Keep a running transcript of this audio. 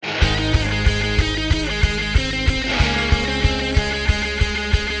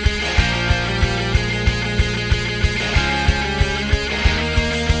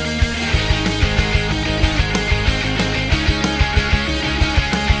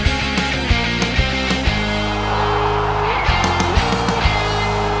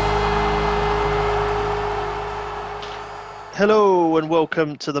Hello and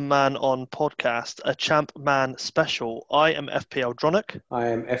welcome to the Man On podcast, a Champ Man special. I am FPL Dronic. I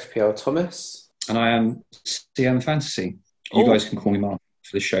am FPL Thomas. And I am CM Fantasy. You guys can call me Mark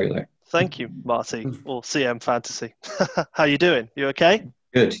for the show, though. Thank you, Marty, or CM Fantasy. How you doing? You okay?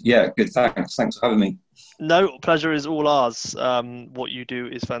 Good. Yeah, good. Thanks. Thanks for having me. No, pleasure is all ours. What you do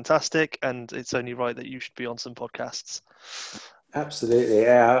is fantastic, and it's only right that you should be on some podcasts. Absolutely,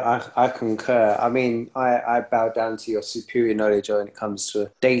 yeah, I concur. I mean, I bow down to your superior knowledge when it comes to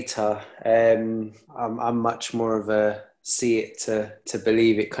data. I'm much more of a see it to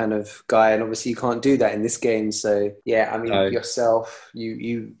believe it kind of guy, and obviously you can't do that in this game. So yeah, I mean, yourself,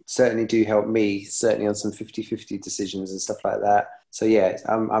 you certainly do help me, certainly on some 50-50 decisions and stuff like that. So yeah,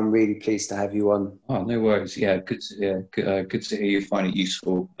 I'm really pleased to have you on. Oh, no worries. Yeah, good to hear. Good to hear you find it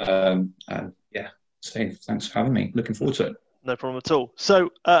useful. And yeah, so thanks for having me. Looking forward to it. No problem at all.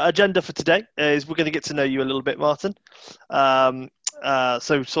 So, agenda for today is we're going to get to know you a little bit, Martin.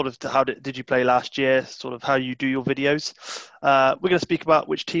 So sort of how did you play last year, sort of how you do your videos. We're going to speak about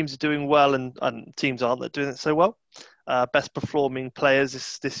which teams are doing well and teams aren't that are doing it so well. Best performing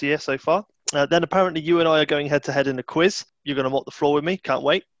players this year so far. Then apparently you and I are going head to head in a quiz. You're going to mop the floor with me. Can't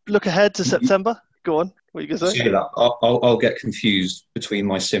wait. Look ahead to September. Go on. What are you going to say? Say that. I'll get confused between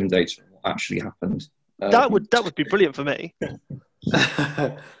my sim data and what actually happened. That would be brilliant for me.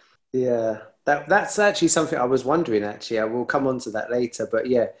 Yeah, that's actually something I was wondering. Actually, I will come on to that later. But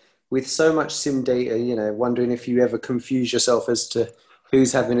yeah, with so much sim data, wondering if you ever confuse yourself as to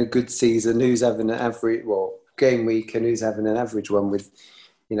who's having a good season, who's having an average, game week, and who's having an average one with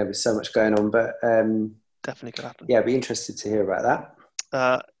so much going on. But definitely could happen. Yeah, I'd be interested to hear about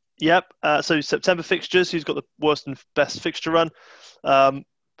that. Yep. So September fixtures. Who's got the worst and best fixture run?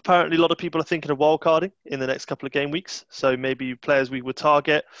 Apparently, a lot of people are thinking of wildcarding in the next couple of game weeks. So maybe players we would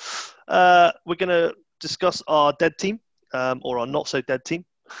target. We're going to discuss our dead team or our not so dead team,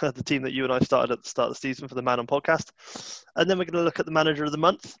 the team that you and I started at the start of the season for the Man On podcast. And then we're going to look at the manager of the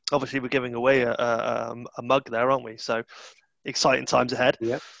month. Obviously, we're giving away a mug there, aren't we? So exciting times ahead.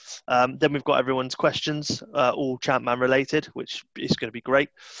 Yep. Then we've got everyone's questions, all Champman related, which is going to be great.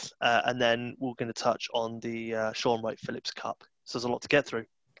 And then we're going to touch on the Sean Wright Phillips Cup. So there's a lot to get through.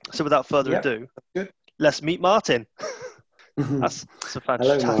 So without further ado, let's meet Martin. That's a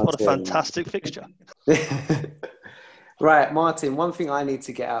fantastic, Hello, what a fantastic fixture. Right, Martin, one thing I need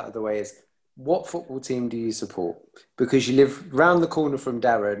to get out of the way is, what football team do you support? Because you live round the corner from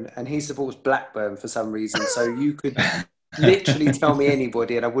Darren and he supports Blackburn for some reason. So you could literally tell me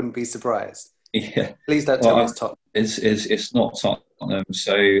anybody and I wouldn't be surprised. Yeah. Please don't tell me it's Tottenham. It's not Tottenham.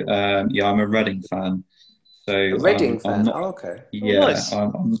 So yeah, I'm a Reading fan. So a Reading fan? Not, okay. Yeah, nice.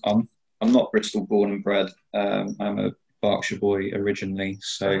 I'm not Bristol born and bred. I'm a Berkshire boy originally.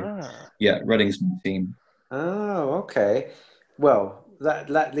 So yeah, Reading's my team. Oh, okay. Well,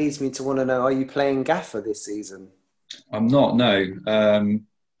 that leads me to want to know: are you playing Gaffer this season? I'm not. No.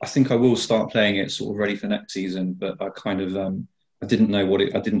 I think I will start playing it sort of ready for next season, but I kind of I didn't know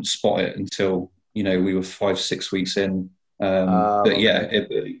I didn't spot it until we were 5-6 weeks in. But yeah,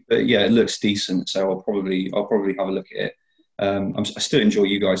 it looks decent. So I'll probably have a look at it. I still enjoy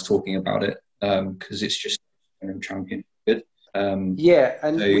you guys talking about it because it's just champion good. Yeah,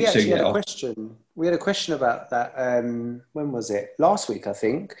 and we actually had a question. We had a question about that. When was it? Last week, I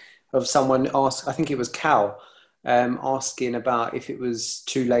think, of someone asked. I think it was Cal asking about if it was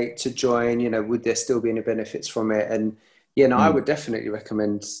too late to join. Would there still be any benefits from it? And I would definitely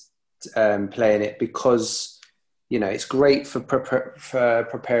recommend playing it because. It's great for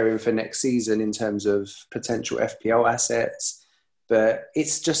preparing for next season in terms of potential FPL assets, but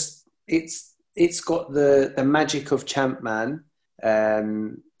it's got the magic of Champman.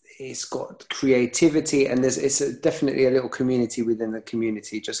 It's got creativity, and it's definitely a little community within the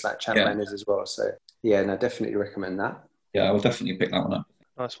community, just like Champman is as well. So yeah, no, definitely recommend that. Yeah, I will definitely pick that one up.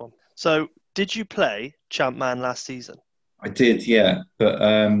 Nice one. So, did you play Champman last season? I did, yeah, but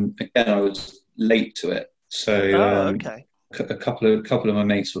again, I was late to it. So okay. A couple of my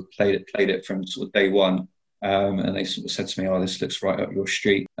mates have played it from sort of day one, and they sort of said to me, "Oh, this looks right up your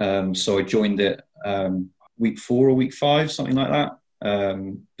street." So I joined it week 4 or week 5, something like that.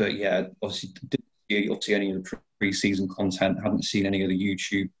 But yeah, obviously didn't see any of the pre-season content, hadn't seen any of the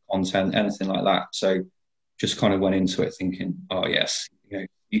YouTube content, anything like that. So just kind of went into it thinking, "Oh yes,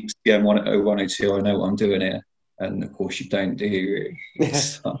 CM 102, I know what I'm doing here." And of course, you don't, do you? Really?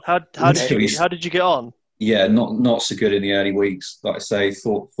 How did you get on? Yeah, not so good in the early weeks. Like I say,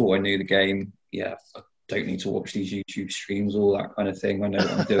 thought I knew the game. Yeah, I don't need to watch these YouTube streams, all that kind of thing. I know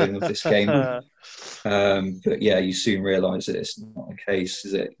what I'm doing with this game. But yeah, you soon realise that it's not the case,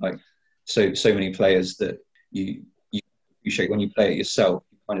 is it? Like so many players that you appreciate when you play it yourself,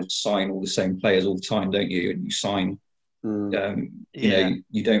 you kind of sign all the same players all the time, don't you? And you sign, you know,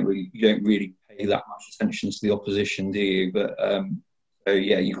 you don't really pay that much attention to the opposition, do you? But so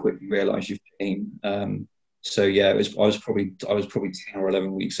yeah, you quickly realise you've changed. So yeah, I was probably 10 or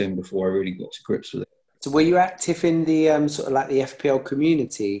 11 weeks in before I really got to grips with it. So were you active in the sort of like the FPL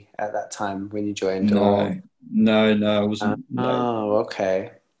community at that time when you joined? No, I wasn't. Oh,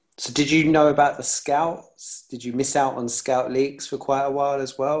 okay. So did you know about the scouts? Did you miss out on scout leaks for quite a while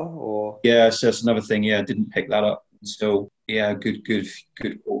as well, or? Yeah, so that's another thing. Yeah, I didn't pick that up until good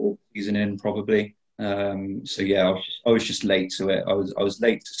season in probably. So yeah, I was just late to it. I was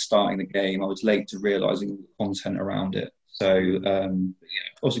late to starting the game. I was late to realising the content around it. So yeah,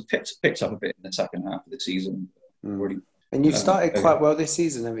 obviously picked up a bit in the second half of the season. Already. And you've started quite well this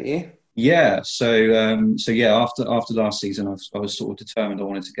season, haven't you? Yeah. So yeah, after last season, I was sort of determined I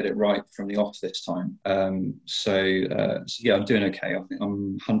wanted to get it right from the off this time. So yeah, I'm doing okay. I think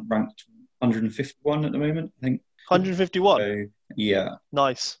I'm ranked 151 at the moment. I think 151. So, yeah.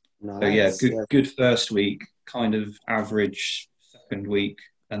 Nice. So yeah, good first week, kind of average second week,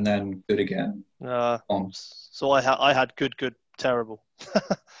 and then good again. So I had good, terrible.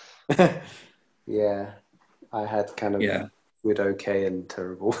 Yeah, I had kind of good, okay, and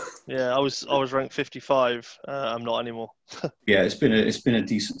terrible. Yeah, I was ranked 55. I'm not anymore. Yeah, it's been a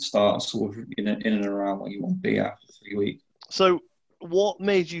decent start, sort of in and around what you want to be after 3 weeks. So, what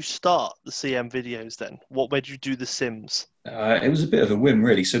made you start the CM videos then? What made you do the Sims? It was a bit of a whim,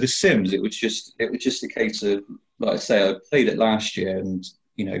 really. So the Sims, it was just a case of, like I say, I played it last year and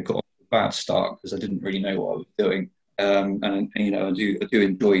got off a bad start because I didn't really know what I was doing. And I do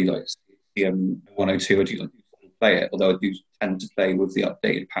enjoy like CM 102. I do play it, although I do tend to play with the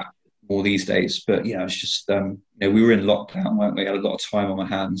updated patch more these days. But yeah, it's just we were in lockdown, weren't we? I had a lot of time on my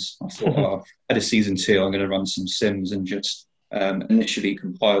hands. I thought, I've had a season 2. I'm going to run some Sims and just initially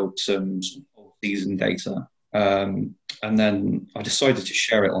compiled some old season data. And then I decided to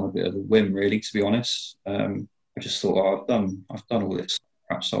share it on a bit of a whim, really, to be honest. I just thought, I've done all this.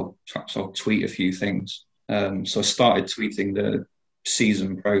 Perhaps I'll tweet a few things. So I started tweeting the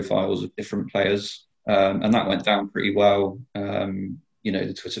season profiles of different players, and that went down pretty well.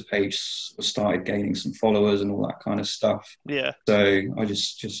 The Twitter page started gaining some followers and all that kind of stuff. Yeah. So I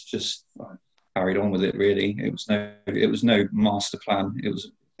just carried on with it. Really, it was no master plan. It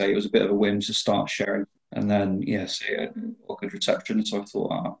was a bit of a whim to start sharing. And then, got good reception. So I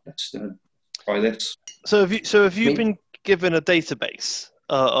thought, let's try this. So have you been given a database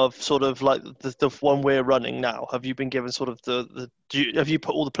of sort of like the one we're running now? Have you been given sort of have you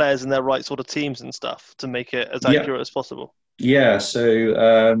put all the players in their right sort of teams and stuff to make it as accurate as possible? Yeah. So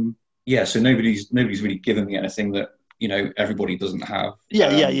so nobody's really given me anything that everybody doesn't have.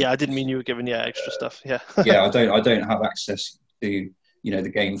 Yeah. I didn't mean you were given extra stuff. Yeah. Yeah, I don't have access to the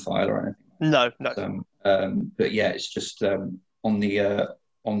game file or anything. No. But yeah, it's just on the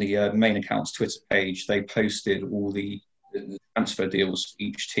main account's Twitter page, they posted all the transfer deals.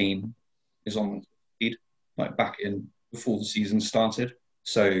 Each team is on the feed, like back in before the season started.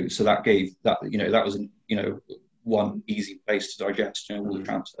 So that gave that that was one easy place to digest all the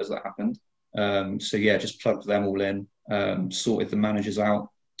transfers that happened. So yeah, just plugged them all in, sorted the managers out.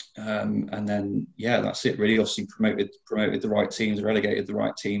 And then that's it really. Obviously promoted the right teams, relegated the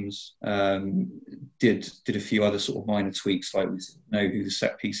right teams, did a few other sort of minor tweaks, like we know who the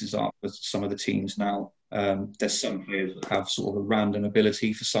set pieces are for some of the teams now. There's some players that have sort of a random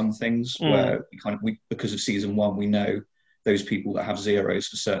ability for some things where we because of season 1 we know those people that have zeros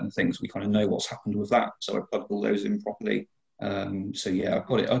for certain things, we kind of know what's happened with that. So I plugged all those in properly. So yeah, I've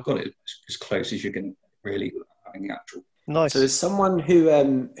got it as close as you're going to really without having the actual. Nice. So as someone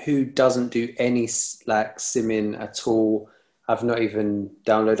who doesn't do any like simming at all, I've not even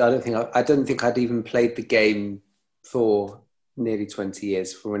downloaded. I don't think I'd even played the game for nearly 20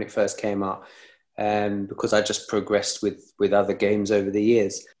 years from when it first came out, because I just progressed with other games over the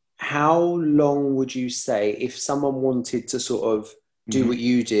years. How long would you say if someone wanted to sort of do what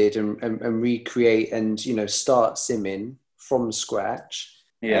you did and recreate and start simming from scratch?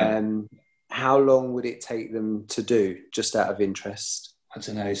 Yeah. How long would it take them to do, just out of interest? I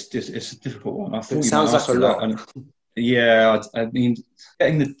don't know. It's a difficult one. I thought it sounds like a lot. Yeah, I mean,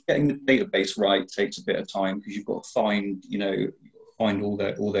 getting the database right takes a bit of time because you've got to find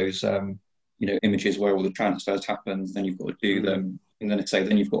all those images where all the transfers happen. Then you've got to do them, and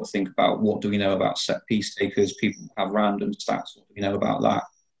then you've got to think about what do we know about set piece takers. People have random stats. What do we know about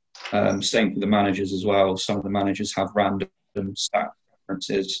that? Same for the managers as well. Some of the managers have random stat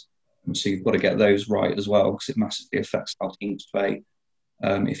preferences. So you've got to get those right as well because it massively affects how teams play.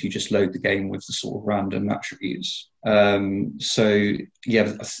 if you just load the game with the sort of random attributes. So yeah,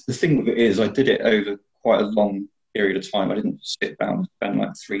 the thing with it is I did it over quite a long period of time. I didn't sit down and spend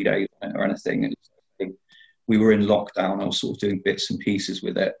like 3 days on it or anything. We were in lockdown. I was sort of doing bits and pieces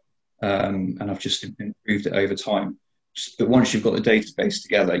with it, and I've just improved it over time. But once you've got the database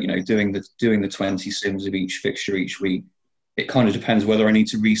together, you know, doing the 20 sims of each fixture each week, it kind of depends whether I need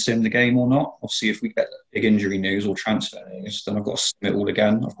to resim the game or not. Obviously, if we get big injury news or transfer news, then I've got to sim it all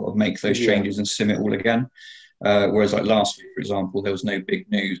again. I've got to make those changes and sim it all again. Whereas like last week, for example, there was no big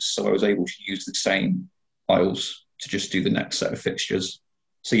news, so I was able to use the same files to just do the next set of fixtures.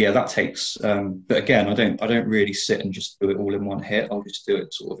 So yeah, that takes. But again, I don't really sit and just do it all in one hit. I'll just do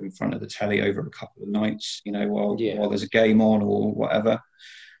it sort of in front of the telly over a couple of nights, you know, while there's a game on or whatever.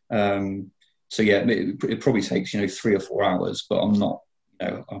 So yeah, it probably takes 3 or 4 hours, but I'm not.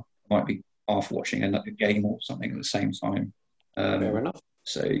 I might be half watching a game or something at the same time. Fair enough.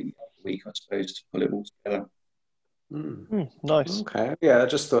 So a week, I suppose, to pull it all together. Nice. Okay. Yeah, I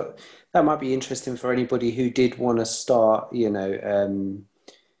just thought that might be interesting for anybody who did want to start,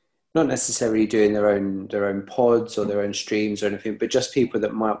 not necessarily doing their own pods or their own streams or anything, but just people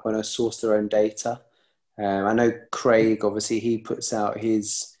that might want to source their own data. I know Craig, obviously, he puts out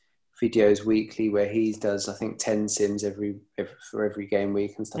his videos weekly where he does, I think, 10 sims for every game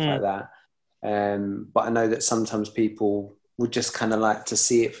week and stuff like that. But I know that sometimes people would just kind of like to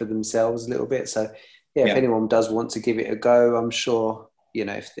see it for themselves a little bit. So if anyone does want to give it a go, I'm sure,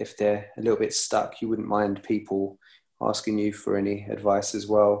 if they're a little bit stuck, you wouldn't mind people asking you for any advice as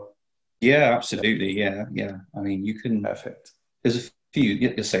well. Yeah, absolutely. Yeah. I mean, you can. Perfect. There's a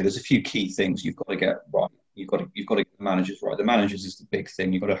few key things you've got to get right. You've got to get the managers right. The managers is the big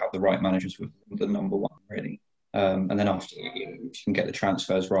thing. You've got to have the right managers with the number one, really. And then after, you can get the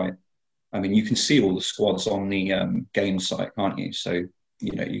transfers right. I mean, you can see all the squads on the game site, can't you? So,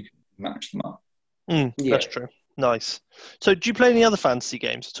 you can match them up. That's true. Nice. So do you play any other fantasy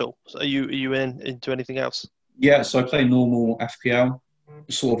games at all? So are you into anything else? Yeah, so I play normal FPL.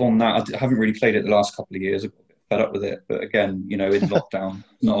 Sort of on that. I haven't really played it the last couple of years. I've got a bit fed up with it. But again, in lockdown,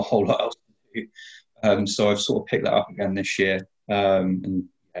 not a whole lot else to do. So I've sort of picked that up again this year and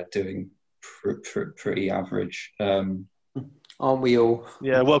doing pretty average. Aren't we all?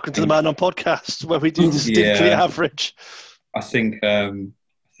 Yeah, welcome to the Man On podcast where we do distinctly average. I think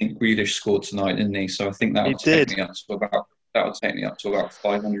Grealish scored tonight, didn't he? So I think that would take me up to about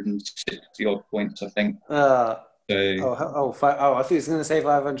 560 odd points, I think. I thought he was going to say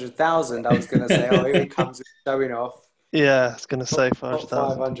 500,000. I was going to say, here he comes showing off. Yeah, I was going to say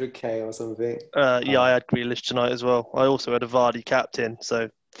 500,000. 500k or something. I had Grealish tonight as well. I also had a Vardy captain, so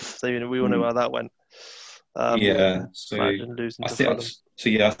we all know how that went. I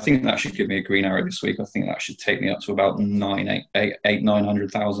think that should give me a green arrow this week. I think that should take me up to about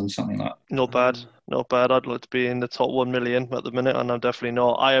 900,000, something like that. Not bad. I'd like to be in the top 1 million at the minute, and I'm definitely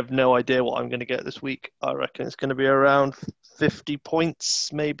not. I have no idea what I'm going to get this week. I reckon it's going to be around 50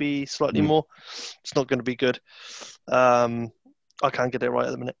 points, maybe slightly more. It's not going to be good. I can't get it right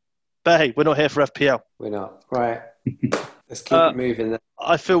at the minute. But hey, we're not here for FPL. We're not. Right. Let's keep it moving.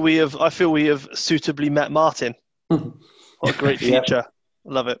 I feel we have suitably met Martin. What a great feature.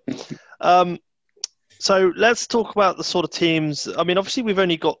 Love it. So let's talk about the sort of teams. I mean, obviously we've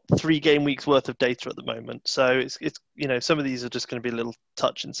only got 3 game weeks worth of data at the moment. So it's some of these are just going to be little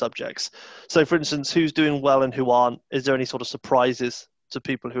touching subjects. So for instance, who's doing well and who aren't? Is there any sort of surprises to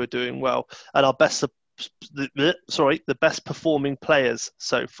people who are doing well? And our the best performing players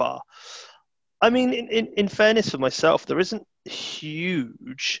so far. I mean, in fairness for myself, there isn't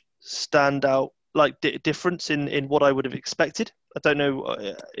huge standout difference in what I would have expected. I don't know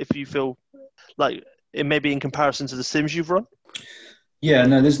if you feel like it may be in comparison to the Sims you've run. Yeah,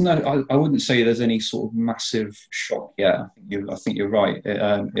 no, there's no. I wouldn't say there's any sort of massive shock yet. I think you're right.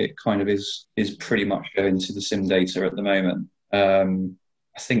 It kind of is pretty much going to the Sim data at the moment. I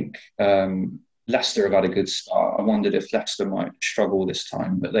think Leicester have had a good start. I wondered if Leicester might struggle this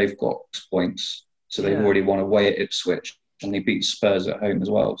time, but they've got points, so they've already won away at Ipswich, and they beat Spurs at home as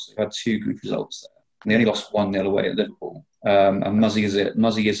well. So they've had 2 good results there. And they only lost 1-0 away at Liverpool. And Muzzy has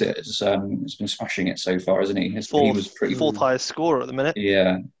been smashing it so far, hasn't he? He was pretty fourth highest scorer at the minute.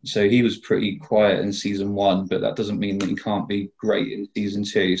 Yeah, so he was pretty quiet in season 1, but that doesn't mean that he can't be great in season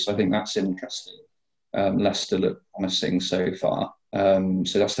 2. So I think that's interesting. Leicester look promising so far,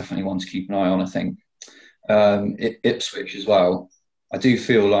 so that's definitely one to keep an eye on. I think Ipswich as well. I do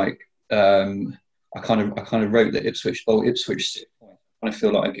feel like I kind of wrote that Ipswich 6 points. I kind of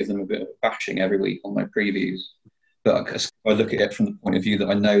feel like I give them a bit of a bashing every week on my previews. But I look at it from the point of view that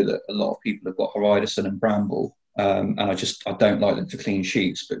I know that a lot of people have got Horizon and Bramble, and I don't like them for clean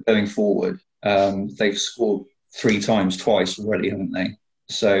sheets. But going forward, they've scored 3 times twice already, haven't they?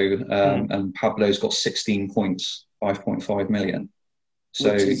 So and Pablo's got 16 points, 5.5 million.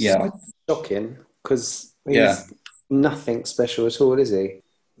 So which is shocking because he's nothing special at all, is he?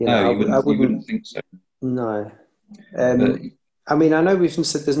 You wouldn't think so. No. I mean, I know we've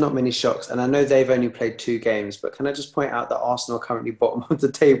said there's not many shocks, and I know they've only played 2 games, but can I just point out that Arsenal are currently bottom of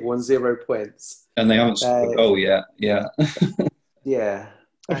the table on 0 points? And they haven't scored a goal yet. Yeah. Yeah.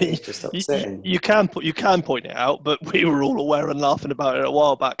 I mean, it's just upsetting. You can point it out, but we were all aware and laughing about it a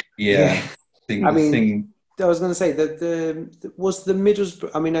while back. Yeah. I was going to say that was the Middlesbrough.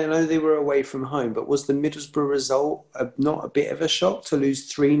 I mean, I know they were away from home, but was the Middlesbrough result not a bit of a shock to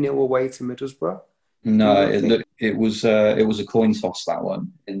lose 3-0 away to Middlesbrough? No, it was a coin toss, that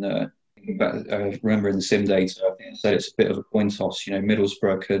one. I remember in the sim data, I think it said it's a bit of a coin toss. You know,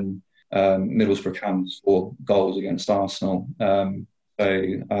 Middlesbrough can score goals against Arsenal.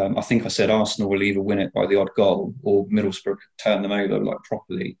 I think I said Arsenal will either win it by the odd goal or Middlesbrough turn them over like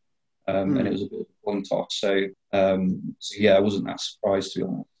properly. And it was a bit of a coin toss. So I wasn't that surprised, to be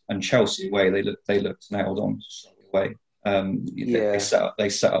honest. And Chelsea away, they looked nailed on away. They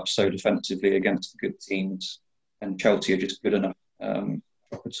set up so defensively against the good teams, and Chelsea are just good enough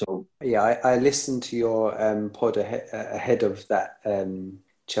at all. Yeah, I listened to your pod ahead of that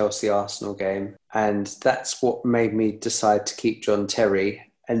Chelsea-Arsenal game, and that's what made me decide to keep John Terry.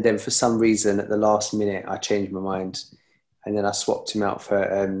 And then for some reason, at the last minute, I changed my mind. And then I swapped him out for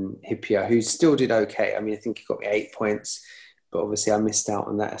Hyypiä, who still did okay. I mean, I think he got me 8 points, but obviously I missed out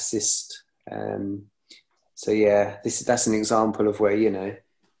on that assist. That's an example of where, you know,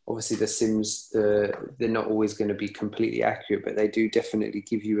 obviously the sims, they're not always going to be completely accurate, but they do definitely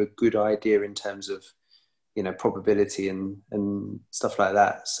give you a good idea in terms of, you know, probability and stuff like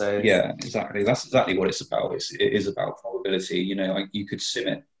that. So yeah, exactly. That's exactly what it's about. It is about probability. You know, like you could sim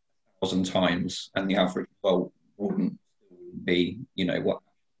it 1,000 times and the average result wouldn't be, you know, what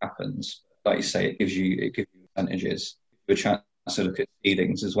happens. Like you say, it gives you percentages, a chance to look at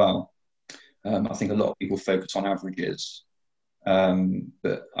feelings as well. I think a lot of people focus on averages,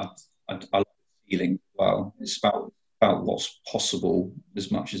 but I like the feeling as well. It's about what's possible as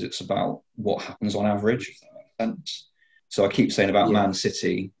much as it's about what happens on average, if that makes sense. So I keep saying about Man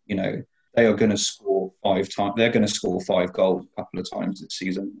City, you know, they are going to score 5 times. They're going to score 5 goals a couple of times this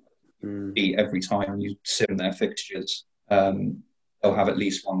season. Every time you sim their fixtures, they'll have at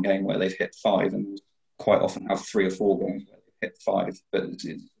least one game where they've hit 5, and quite often have 3 or 4 games where they've hit 5. But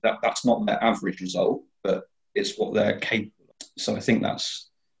that's not their average result, but it's what they're capable of. So I think that's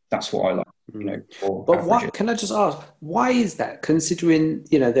what I like. You know, but can I just ask, why is that? Considering,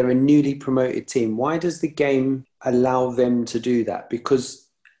 you know, they're a newly promoted team, why does the game allow them to do that? Because,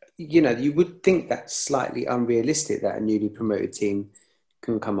 you know, you would think that's slightly unrealistic that a newly promoted team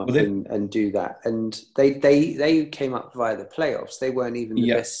can come up and do that. And they came up via the playoffs. They weren't even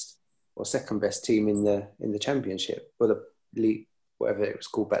the best or second best team in the championship, or the league, whatever it was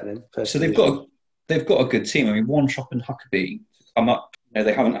called back then. So they've got a good team. I mean, Wanchope and Huckerby to come up. You know,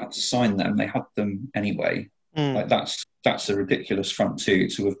 they haven't had to sign them; they had them anyway. Like that's a ridiculous front two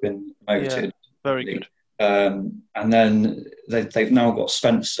to have been promoted. Yeah, very good. And then they've now got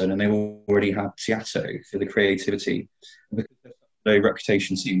Svensson, and they already had Tiato for the creativity. Because they're a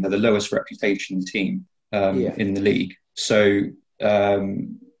reputation team, they're the lowest reputation team in the league. So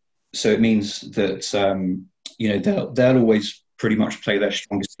it means that you know they'll always pretty much play their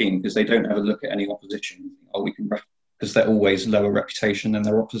strongest team, because they don't ever look at any opposition. Because they're always lower reputation than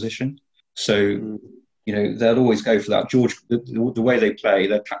their opposition. So, you know, they'll always go for that. George, the way they play,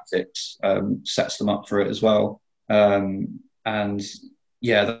 their tactics sets them up for it as well. And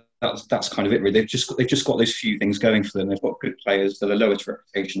yeah, that's kind of it. Really, they've just got those few things going for them. They've got good players. They're the lowest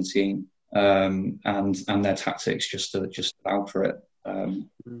reputation team, and their tactics just allow for it.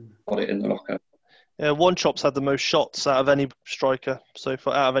 Got it in the locker. Yeah, Wanchope's had the most shots out of any striker so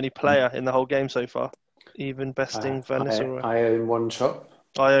far, out of any player in the whole game so far. Even besting Venice. I own Wanchope.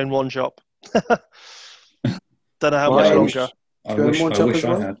 I own Wanchope. Don't know how much longer. I wish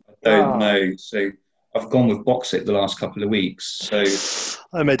I had. I don't know. So I've gone with Boxic the last couple of weeks. So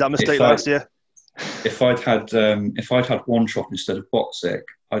I made that mistake last year. If I'd had Wanchope instead of Boxic,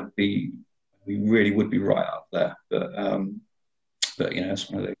 we really would be right up there. But you know, it's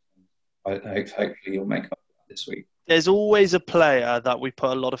one of those. Hopefully you'll make up this week. There's always a player that we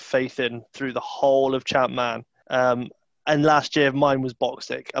put a lot of faith in through the whole of Champ Man. And last year mine was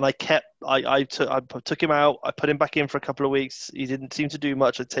Boxic, and I took him out. I put him back in for a couple of weeks. He didn't seem to do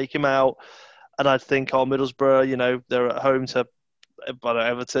much. I'd take him out, and I'd think, Middlesbrough, you know, they're at home to but at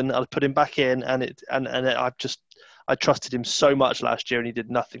Everton, I'd put him back in, and I trusted him so much last year, and he did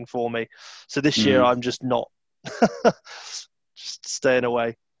nothing for me. So this year, I'm just not, just staying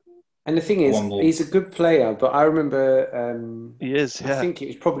away. And the thing is, he's a good player, but I remember he is. Yeah. I think it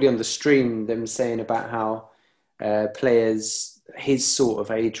was probably on the stream them saying about how players his sort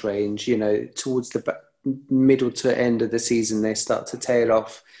of age range, towards the middle to end of the season, they start to tail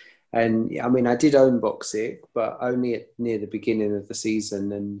off. And I mean, I did own Boxic, but only near the beginning of the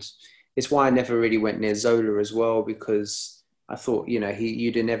season, and it's why I never really went near Zola as well, because I thought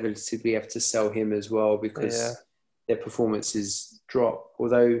you'd inevitably have to sell him as well because their performances drop.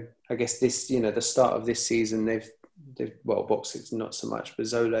 Although I guess this, the start of this season, they've Boxic's not so much, but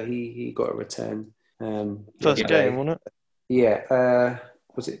Zola he got a return. First game, wasn't it? Yeah.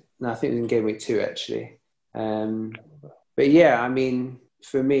 Was it? No, I think it was in game week 2 actually. But yeah, I mean,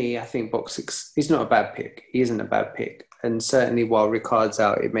 for me, I think Boxic, he's not a bad pick. He isn't a bad pick, and certainly while Ricard's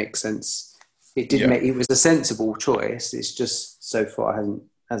out, it makes sense. It did make. It was a sensible choice. It's just so far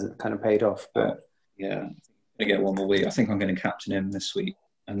hasn't kind of paid off. But yeah, I'm gonna get one more week. I think I'm going to captain him this week,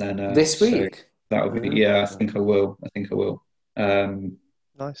 and then this week. So that would be I think I will.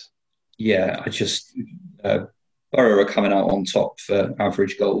 Nice. Yeah, I just Borough are coming out on top for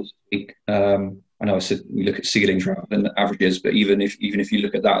average goals this week. I know I said we look at ceilings rather than averages, but even if you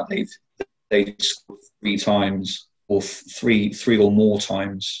look at that, they've scored 3 times or three or more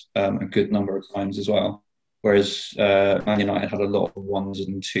times, a good number of times as well. Whereas Man United had a lot of 1s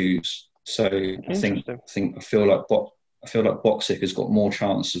and 2s. So I feel like Boxic has got more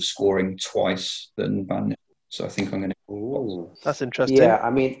chance of scoring twice than Van Nistelrooy. So I think I'm going to. That's interesting. Yeah, I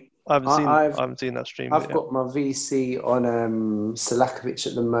mean, I haven't seen that stream. I've got my VC on Selakovic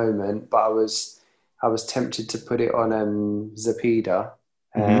at the moment, but I was tempted to put it on Zapida.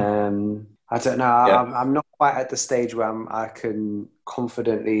 I don't know. I'm not quite at the stage where I can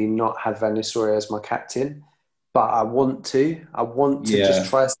confidently not have Van Nistelrooy as my captain, but I want to. I want to just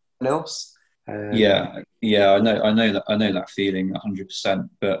try something else. I know that feeling 100%.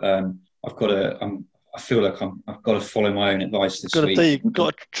 But I've got to. I feel like I've got to follow my own advice this week. You've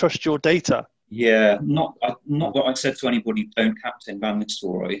got to trust your data. Yeah, not that I said to anybody, don't captain Van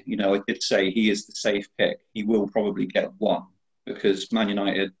Nistelrooy. I did say he is the safe pick. He will probably get 1 because Man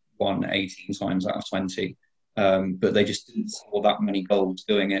United won 18 times out of 20, but they just didn't score that many goals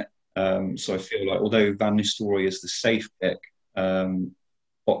doing it. So I feel like although Van Nistelrooy is the safe pick,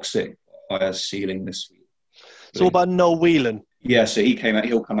 Boxic higher ceiling this week. It's all about Noel Whelan. Yeah, so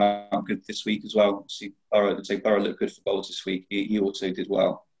he'll come out good this week as well. See, Borough looked good for goals this week. He also did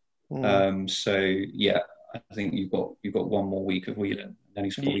well. So yeah, I think you've got 1 more week of Whelan, and then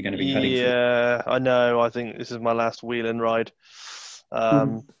he's probably going to be heading. Yeah, I know. I think this is my last Whelan ride,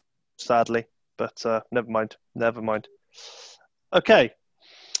 sadly. But never mind. Okay.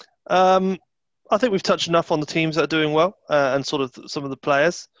 I think we've touched enough on the teams that are doing well and sort of some of the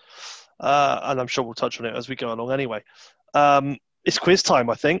players, and I'm sure we'll touch on it as we go along anyway. It's quiz time,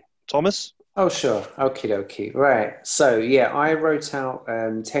 I think. Thomas? Oh, sure. Okie dokie. Right. So, yeah, I wrote out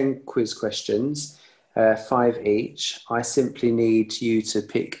 10 quiz questions, 5 each. I simply need you to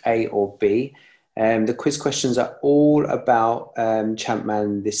pick A or B. The quiz questions are all about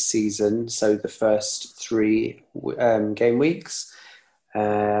Champman this season, so the first 3 game weeks.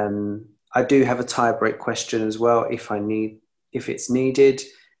 I do have a tie-break question as well if it's needed.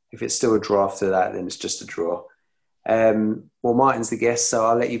 If it's still a draw after that, then it's just a draw. Well, Martin's the guest, so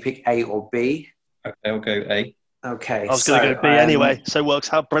I'll let you pick A or B. Okay, I'll go A. Okay. I was going to go B anyway, so it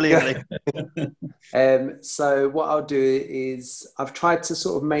works out brilliantly. So what I'll do is I've tried to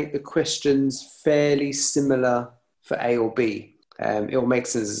sort of make the questions fairly similar for A or B. It will make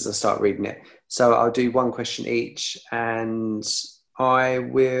sense as I start reading it. So I'll do 1 question each, and I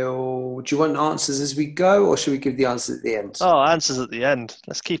will... Do you want answers as we go, or should we give the answers at the end? Oh, answers at the end.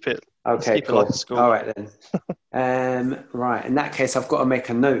 Let's keep it. Okay, cool. All right, then. Right, in that case, I've got to make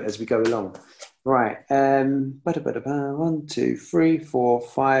a note as we go along. Right. 1, 2, 3, 4,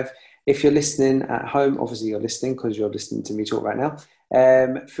 5. If you're listening at home, obviously you're listening because you're listening to me talk right now.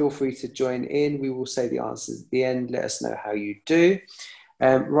 Feel free to join in. We will say the answers at the end. Let us know how you do.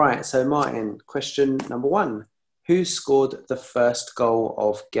 Right, so Martin, question number 1. Who scored the first goal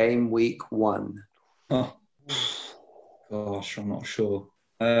of game week 1? Oh, gosh, I'm not sure.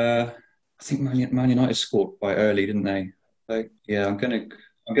 I think Man United scored quite early, didn't they? So, yeah, I'm gonna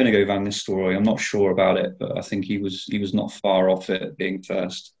go Van Nistelrooy. I'm not sure about it, but I think he was not far off it being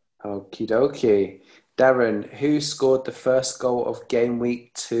first. Okie dokie. Darren, who scored the first goal of game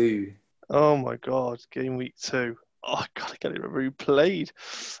week 2? Oh my God, game week 2. Oh, I can't remember who played.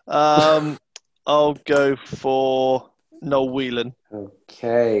 I'll go for Noel Whelan.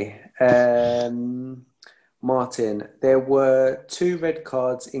 Okay. Martin, there were 2 red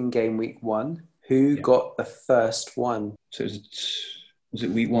cards in game week 1. Who got the first one? So was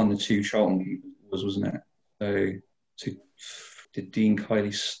it week 1 the 2 Charlton keepers wasn't it? So did Dean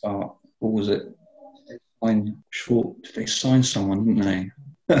Kiley start? What was it? Did they sign someone, didn't they?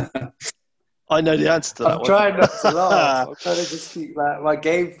 I know the answer to that I'm trying not to laugh. I'm trying to just keep my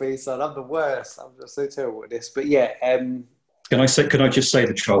game face on. I'm the worst. I'm just so terrible at this. But yeah. Can I just say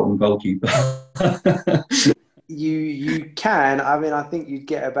the Charlton goalkeeper? You can. I mean, I think you'd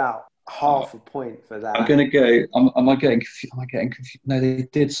get about half a point for that. I'm going to go. Am I getting confused? No, they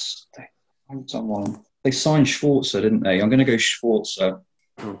did. They signed someone. They signed Schwarzer, didn't they? I'm going to go Schwarzer.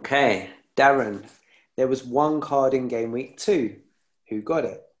 Okay. Darren, there was 1 card in game week 2. Who got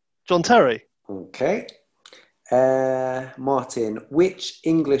it? John Terry. Okay. Martin, which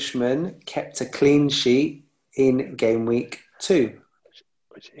Englishman kept a clean sheet in game week 2?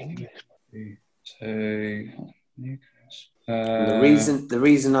 Which Englishman? The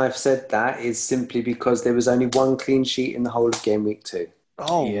reason I've said that is simply because there was only 1 clean sheet in the whole of game week 2.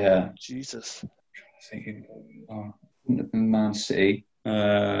 Oh yeah, Jesus! I think Man City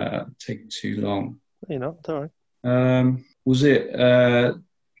taking too long. You know, don't worry. Was it?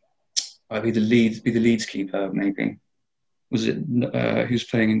 I'd be the Leeds keeper, maybe. Was it who's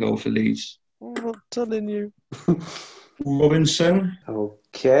playing in goal for Leeds? I'm not telling you. Robinson.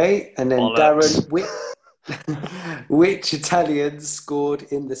 Okay, and then Darren, which Italian scored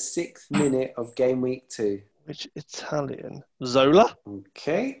in the 6th minute of game week 2? Which Italian? Zola.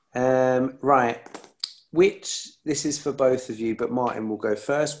 Okay, right. This is for both of you, but Martin will go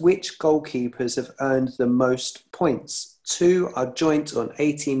first. Which goalkeepers have earned the most points? 2 are joint on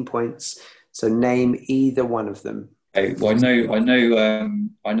 18 points. So name either one of them. Okay, well, I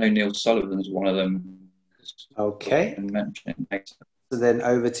know Neil Sullivan is one of them. Okay. So then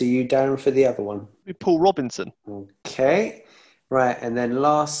over to you, Darren, for the other one. Paul Robinson. Okay. Right, and then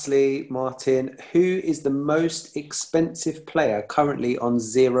lastly, Martin, who is the most expensive player currently on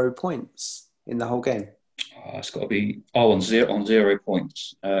 0 points in the whole game? It's got to be on 0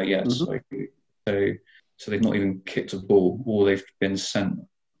 points. Yes. Mm-hmm. So they've not even kicked a ball, or they've been sent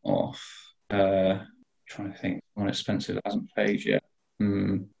off. Trying to think, one expensive that hasn't played yet.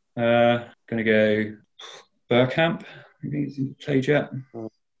 Going to go Bergkamp. Maybe hasn't played yet.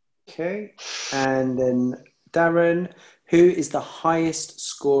 Okay, and then Darren, who is the highest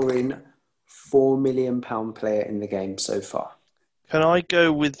scoring £4 million player in the game so far? Can I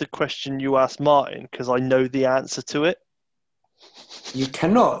go with the question you asked Martin, because I know the answer to it? You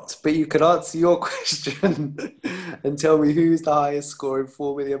cannot, but you can answer your question and tell me who's the highest scoring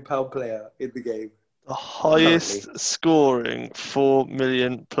 £4 million player in the game. The highest scoring £4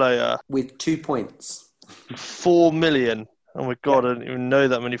 million player. With 2 points. 4 million. Oh my God, I didn't even know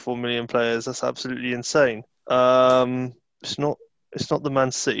that many 4 million players. That's absolutely insane. It's not the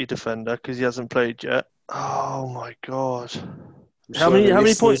Man City defender because he hasn't played yet. Oh my God. How many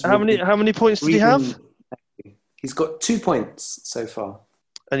points did he have? He's got 2 points so far.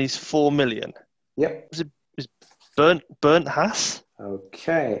 And he's 4 million. Yep. Is Bernd Haas?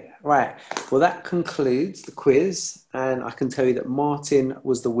 Okay, right. Well, that concludes the quiz, and I can tell you that Martin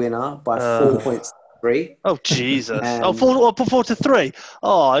was the winner by 4 points to 3. Oh, Jesus. 4 to 3.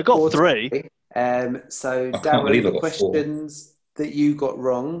 Oh, I got 3. So, Darren, the questions that you got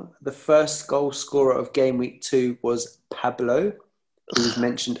wrong, the first goal scorer of game week 2 was Pablo, who was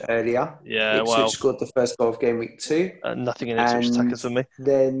mentioned earlier. Yeah, Ipswich scored the first goal of game week 2. Nothing in Ipswich attackers for me.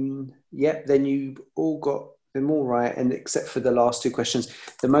 Then you all got them all right, and except for the last 2 questions.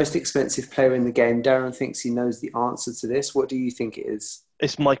 The most expensive player in the game, Darren thinks he knows the answer to this. What do you think it is?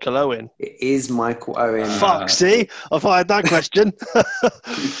 It's Michael Owen. It is Michael Owen. Fuck, see? I've had that question.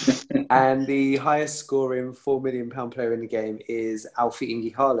 And the highest scoring £4 million player in the game is Alfie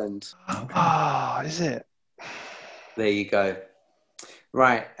Ingy Haaland. Is it? There you go.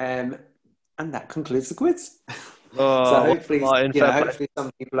 Right, and that concludes the quiz. So hopefully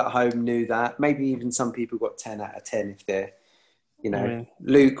some people at home knew that. Maybe even some people got 10 out of 10 if they're,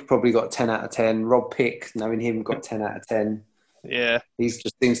 Luke probably got 10 out of 10. Rob Pick, knowing him, got 10 out of 10. Yeah. He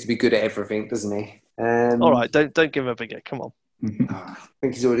just seems to be good at everything, doesn't he? All right, don't give him a big hit. Come on. I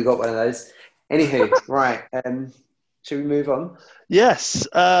think he's already got one of those. Anywho, right. Should we move on? Yes.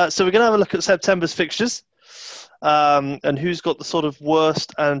 So we're going to have a look at September's fixtures. And who's got the sort of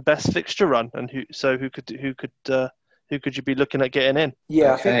worst and best fixture run, and who could you be looking at getting in?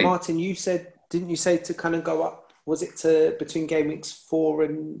 Yeah, okay. I think Martin, didn't you say to kind of go up? Was it to between game weeks 4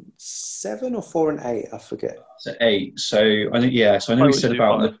 and 7 or 4 and 8? I forget. So 8. So I think So I know we said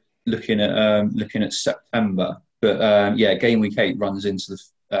about looking at September. But game week 8 runs into the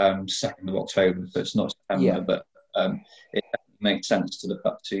 2nd of October, so it's not September, but it makes sense to look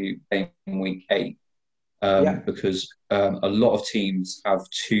up to game week 8 because a lot of teams have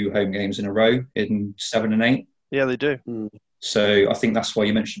 2 home games in a row in 7 and 8. Yeah, they do. So I think that's why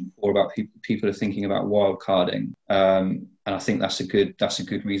you mentioned before about people are thinking about wild carding, and I think that's a good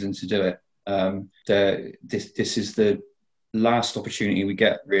reason to do it. This is the last opportunity we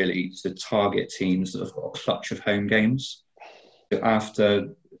get really to target teams that have got a clutch of home games. So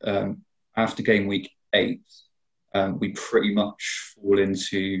after game week 8, we pretty much fall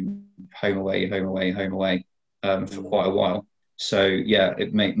into home away for quite a while. So yeah,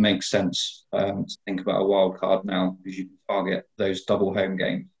 it makes sense to think about a wild card now because you can target those double home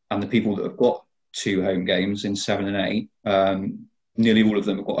games. And the people that have got 2 home games in 7 and 8, nearly all of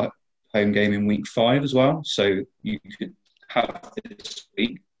them have got a home game in week 5 as well. So you could have this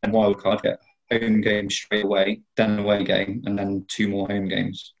week and wild card, get home game straight away, then away game, and then 2 more home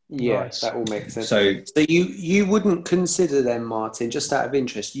games. Yeah, nice. That all makes sense. So you wouldn't consider then, Martin, just out of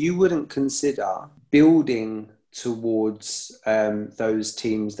interest, you wouldn't consider building towards those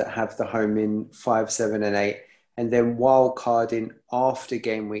teams that have the home in 5, 7 and 8 and then wild carding after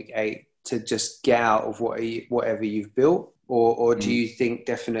game week 8 to just get out of whatever you've built, or do you think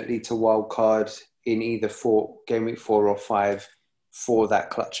definitely to wild card in either game week 4 or 5 for that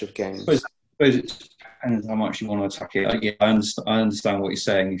clutch of games? I suppose it depends how much you want to attack it. I understand what you're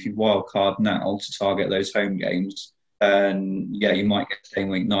saying. If you wild card now to target those home games, then you might get to game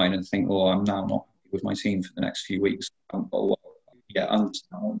week 9 and think, oh, I'm now not with my team for the next few weeks. I understand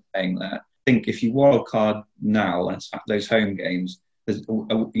what I'm saying there. I think if you wild card now and attack those home games,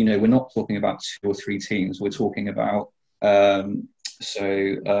 we're not talking about 2 or 3 teams. We're talking about here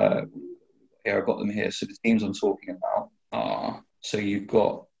I've got them here. So the teams I'm talking about are, so you've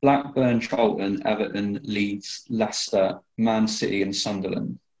got Blackburn, Charlton, Everton, Leeds, Leicester, Man City and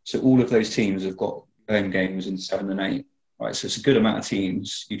Sunderland. So all of those teams have got home games in 7 and 8. Right, so it's a good amount of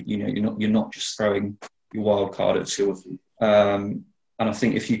teams. You're not just throwing your wild card at 2 or 3. And I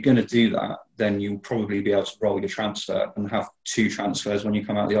think if you're going to do that, then you'll probably be able to roll your transfer and have 2 transfers when you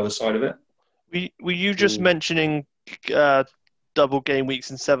come out the other side of it. Were you just mentioning double game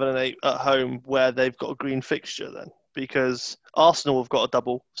weeks in 7 and 8 at home where they've got a green fixture then? Because Arsenal have got a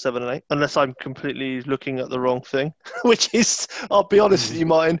double 7 and 8, unless I'm completely looking at the wrong thing, which is, I'll be honest with you,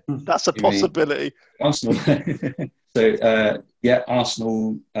 Martin, that's a possibility. Arsenal. So,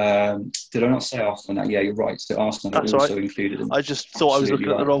 Arsenal. Did I not say Arsenal? Yeah, you're right. So Arsenal are also included. I just thought I was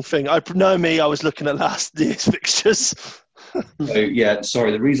looking at the wrong thing. I was looking at last year's fixtures. So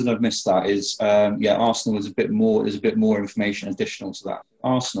sorry. The reason I've missed that is, Arsenal is a bit more. There's a bit more information additional to that.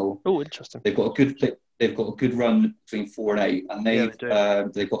 Arsenal. Oh, interesting. They've got a good run between 4 and 8, and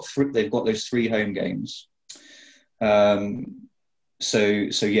they've got those 3 home games.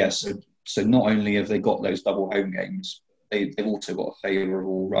 So not only have they got those double home games, they've also got a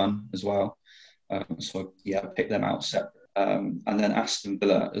favourable run as well. Pick them out separate. And then Aston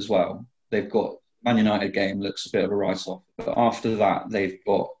Villa as well. They've got Man United game looks a bit of a write-off, but after that they've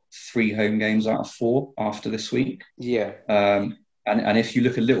got 3 home games out of 4 after this week. Yeah. And if you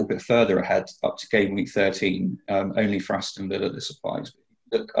look a little bit further ahead, up to game week 13, only for Aston Villa this applies. But if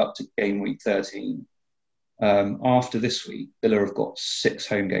you look up to game week 13. After this week, Villa have got 6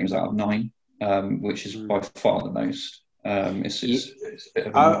 home games out of 9, which is by far the most. It's a bit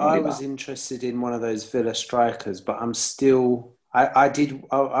of I was interested in one of those Villa strikers, but I'm still. I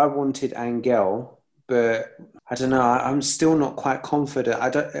wanted Angel, but I don't know. I'm still not quite confident.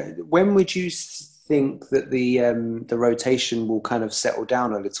 When would you think that the rotation will kind of settle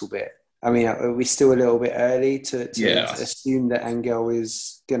down a little bit? I mean, are we still a little bit early to assume that Angel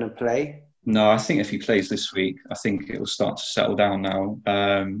is going to play? No, I think if he plays this week, I think it will start to settle down now.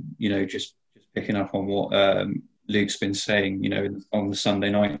 Just picking up on what Luke's been saying, on the Sunday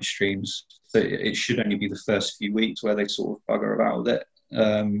night streams, that it should only be the first few weeks where they sort of bugger about with it.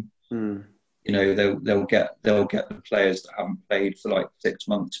 They'll get the players that haven't played for like 6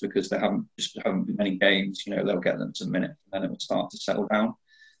 months because there haven't been many games. They'll get them to the minute, and then it will start to settle down.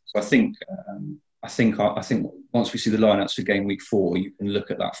 So I think once we see the lineups for game week 4, you can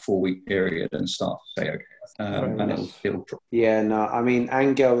look at that 4-week period and start to say, okay, and it'll. Yeah, no, I mean,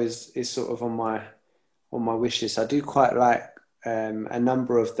 Angel is sort of on my wish list. I do quite like a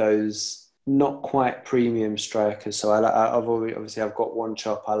number of those not quite premium strikers. So I've got One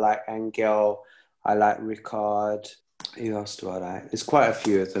Chop. I like Angel. I like Ricard. Who else do I like? There's quite a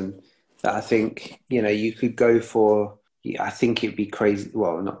few of them that I think you could go for. I think it'd be crazy.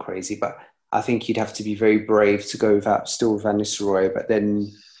 Well, not crazy, but I think you'd have to be very brave to go without still Van Nistelrooy. But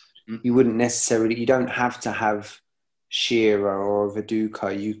then you wouldn't necessarily, you don't have to have Shearer or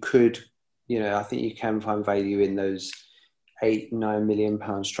Viduka. You could, I think you can find value in those £8-9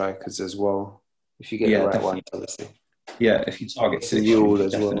 million strikers as well, if you get the right ones, obviously. Yeah, if you target fixtures,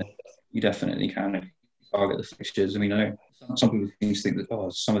 you definitely can target the fixtures. I mean, I know some people think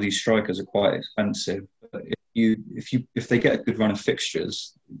that some of these strikers are quite expensive. But if they get a good run of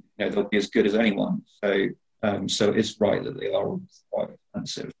fixtures, they'll be as good as anyone. So it is right that they are quite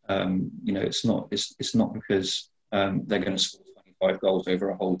expensive. It's not because they're going to score 25 goals over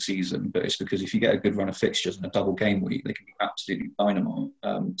a whole season, but it's because if you get a good run of fixtures and a double game week, they can be absolutely dynamite.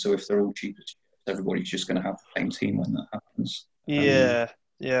 So if they're all cheap, everybody's just going to have the same team when that happens. Yeah.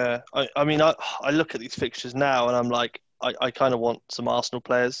 I mean, I look at these fixtures now and I'm like, I kind of want some Arsenal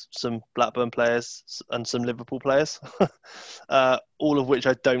players, some Blackburn players, and some Liverpool players, all of which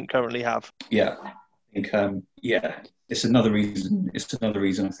I don't currently have. Yeah, I think it's another reason.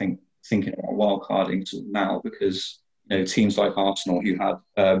 I think thinking about wildcarding now, because teams like Arsenal, who had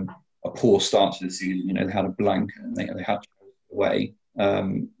a poor start to the season, they had a blank and they had to go away.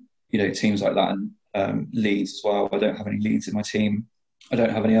 Teams like that, and Leeds as well. I don't have any Leeds in my team. I don't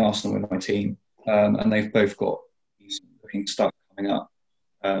have any Arsenal in my team, and they've both got looking stuff coming up.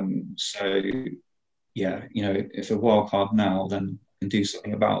 If a wild card now, then I can do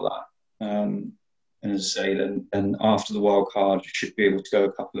something about that. And as I say, then after the wild card, I should be able to go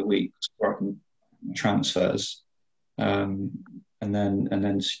a couple of weeks where I can transfers, and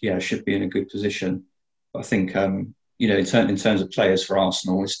then should be in a good position. But I think in terms of players for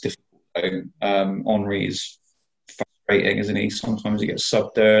Arsenal, it's difficult. Henry is frustrating, isn't he? Sometimes he gets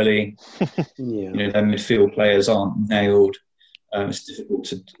subbed early. Their midfield players aren't nailed. It's difficult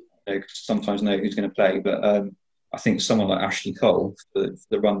to sometimes know who's going to play. But I think someone like Ashley Cole, for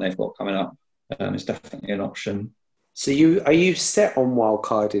the run they've got coming up, is definitely an option. So are you set on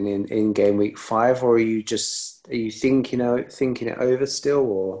wildcarding in game week 5, or are you thinking it over still?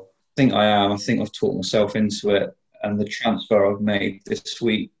 Or I think I am. I think I've talked myself into it, and the transfer I've made this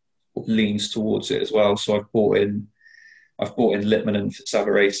week leans towards it as well. So I've bought in Littman and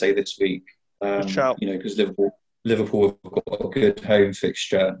Savarese this week. Because Liverpool have got a good home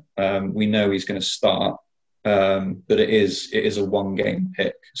fixture. We know he's going to start, but it is a one-game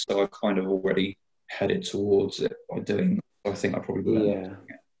pick. So I've kind of already headed towards it by doing. I think I probably will.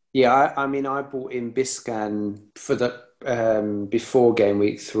 Yeah. I mean, I bought in Biscan for the before game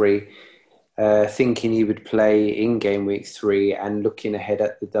week 3. Thinking he would play in game week 3 and looking ahead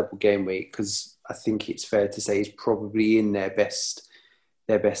at the double game week, because I think it's fair to say he's probably in their best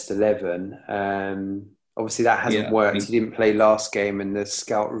 11. Obviously that hasn't worked. He didn't play last game, and the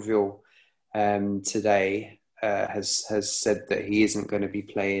scout reveal today has said that he isn't going to be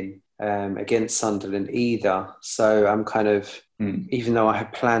playing against Sunderland either. So I'm kind of, even though I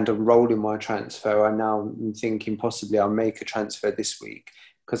had planned on rolling my transfer, I now am thinking possibly I'll make a transfer this week,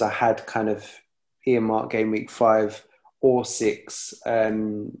 because I had kind of earmarked game week 5 or 6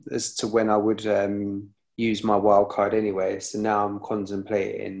 as to when I would use my wild card anyway. So now I'm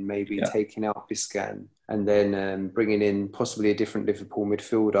contemplating maybe taking out Biscan and then bringing in possibly a different Liverpool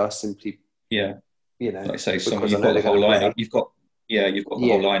midfielder. Simply, like I say, you've got the whole lineup. You've got the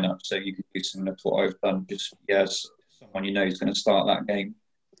whole lineup, so you can do similar to what I've done. Just someone who's going to start that game,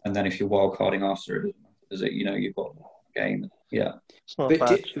 and then if you're wild carding after it, does it? You've got a game. Yeah.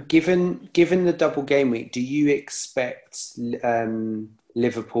 But given the double game week, do you expect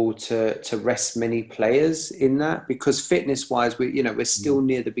Liverpool to rest many players in that? Because fitness wise, we're still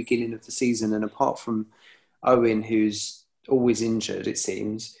near the beginning of the season, and apart from Owen, who's always injured, it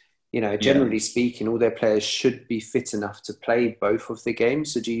seems, generally speaking, all their players should be fit enough to play both of the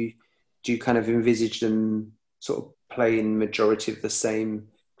games. So do you kind of envisage them sort of playing majority of the same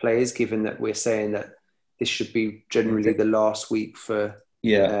players, given that we're saying that this should be generally the last week for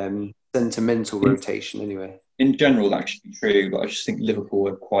sentimental rotation anyway? In general, that should be true, but I just think Liverpool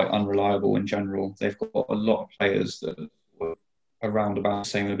are quite unreliable in general. They've got a lot of players that are around about the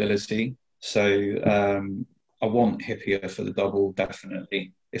same ability. So I want Hippier for the double,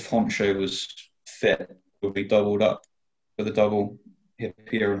 definitely. If Honcho was fit, would be doubled up for the double.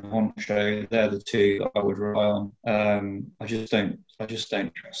 Hippier and Honcho, they're the two that I would rely on. I just don't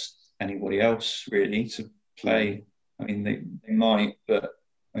trust anybody else really to play. I mean, they might, but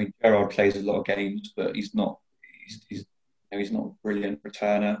I mean, Gerrard plays a lot of games, but he's not a brilliant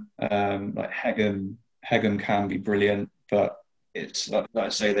returner. Like Hegem can be brilliant, but it's like I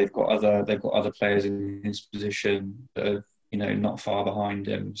say, they've got other players in his position that are not far behind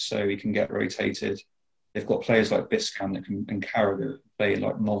him, so he can get rotated. They've got players like Biscan and Carragher play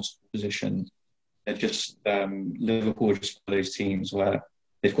like multiple positions. They're just Liverpool are just one of those teams where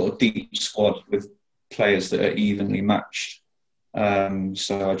they've got a deep squad with players that are evenly matched.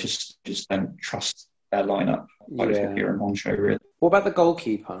 So I just don't trust their lineup. Here in Moncho, really. What about the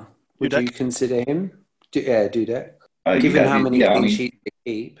goalkeeper? Would you consider him? Dudek. Given how many clean sheets they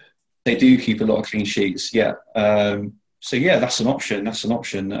keep. They do keep a lot of clean sheets, yeah. So yeah, that's an option. I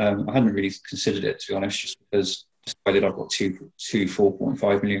hadn't really considered it, to be honest, just because I decided I've got two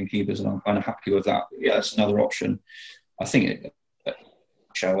 4.5 million keepers, and I'm kind of happy with that. But yeah, that's another option. I think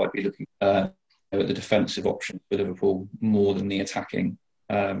I'd be looking at the defensive option for Liverpool more than the attacking,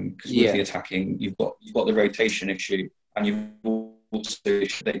 because with the attacking, you've got the rotation issue, and you've also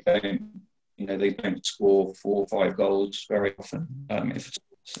they don't score 4 or 5 goals very often.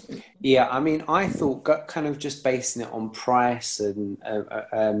 Yeah, I mean, I thought, kind of just basing it on price, and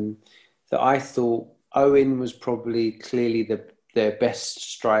that I thought Owen was probably clearly their best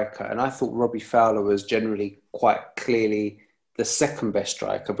striker, and I thought Robbie Fowler was generally quite clearly the second best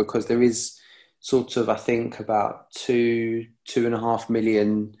striker, because there is sort of, I think, about £2.5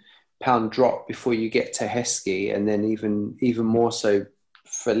 million drop before you get to Heskey, and then even more so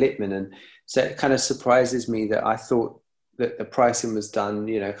for Littman. And so it kind of surprises me that I thought that the pricing was done,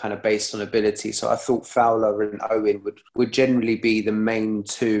 kind of based on ability. So I thought Fowler and Owen would generally be the main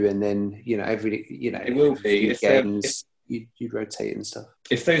two, and then it will be if games you'd rotate and stuff.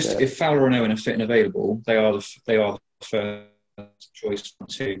 If Fowler and Owen are fit and available, they are the first choice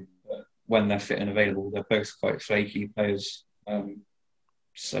too. But when they're fit and available, they're both quite flaky players.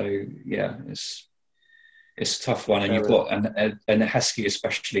 So yeah, it's a tough one, and you've got and Heskey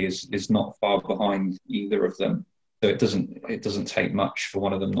especially is not far behind either of them. So it doesn't take much for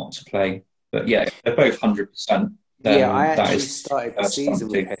one of them not to play. But yeah, they're both 100%. Yeah, I actually started the season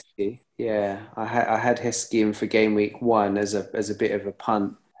with Heskey. Yeah, I had Heskey in for game week 1 as a bit of a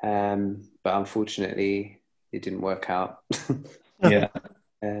punt, but unfortunately it didn't work out.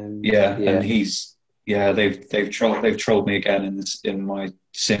 And they've trolled me again in my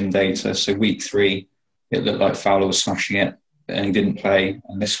sim data. So week 3, it looked like Fowler was smashing it, and he didn't play.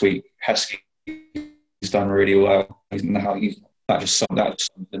 And this week, Heskey has done really well. That just summed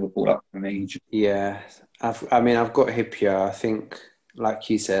Liverpool up for me. Yeah, I've got Hyypiä. I think, like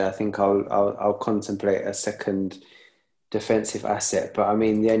you said, I think I'll contemplate a second defensive asset. But I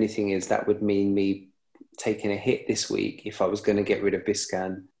mean, the only thing is that would mean me taking a hit this week if I was going to get rid of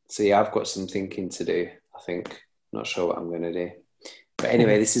Biscan. So yeah, I've got some thinking to do, I think. Not sure what I'm going to do. But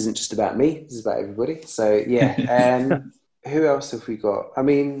anyway, this isn't just about me. This is about everybody. So yeah. Who else have we got? I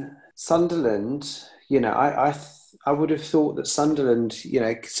mean, Sunderland, I would have thought that Sunderland,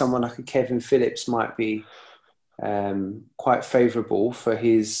 someone like a Kevin Phillips might be quite favourable for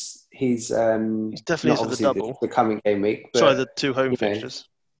his he's definitely the double. The coming game week. But, sorry, the 2 home fixtures.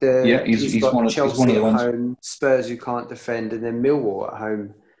 He's got Chelsea at home, Spurs who can't defend, and then Millwall at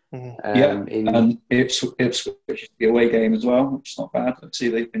home. And Ipswich is the away game as well, which is not bad. Let's see,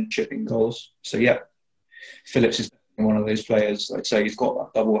 they've been chipping goals. So yeah, Phillips is one of those players. Like I say, he's got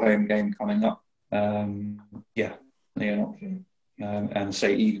that double home game coming up. And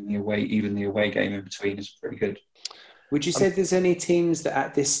say even the away game in between is pretty good. Would you say there's any teams that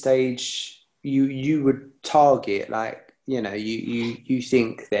at this stage you would target? Like, you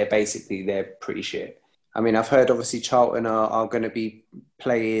think they're pretty shit. I mean, I've heard obviously Charlton are going to be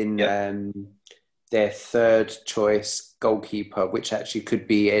playing their third choice goalkeeper, which actually could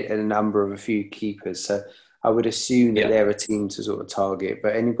be a number of a few keepers. So I would assume that they're a team to sort of target.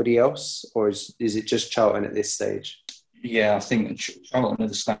 But anybody else, or is it just Charlton at this stage? Yeah, I think Charlton are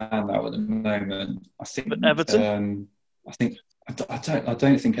the standout at the moment. I think but Everton. I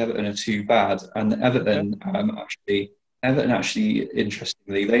don't think Everton are too bad, and Everton actually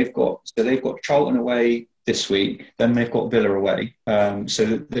interestingly they've got Charlton away this week, then they've got Villa away. So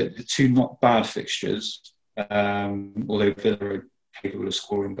the 2 not bad fixtures, although Villa are capable of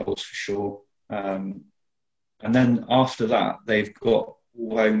scoring goals for sure. And then after that, they've got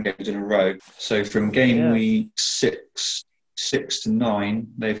all home games in a row. So from game week 6 to 9,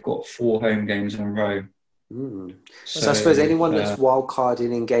 they've got 4 home games in a row. So I suppose anyone that's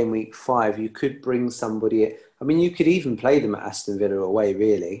wildcarding in game week 5, you could bring somebody. I mean, you could even play them at Aston Villa away,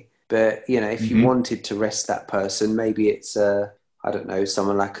 really. But if you wanted to rest that person, maybe it's I don't know,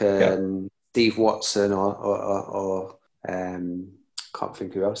 someone like Steve Watson or can't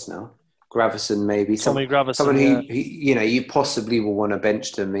think who else now. Gravison, maybe. Tommy Gravison. Someone who you possibly will want to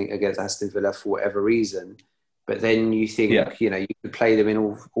bench them against Aston Villa for whatever reason. But then you think, you could play them in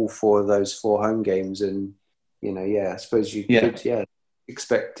all 4 of those 4 home games, and I suppose you could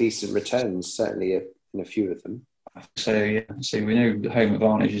expect decent returns, certainly in a few of them. So we know the home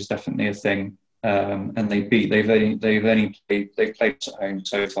advantage is definitely a thing. and they've played at home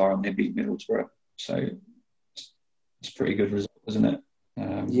so far, and they beat Middlesbrough. So it's a pretty good result, isn't it?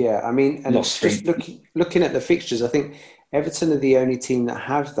 Yeah, I mean, and just looking at the fixtures, I think Everton are the only team that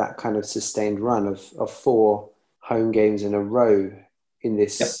have that kind of sustained run of 4 home games in a row in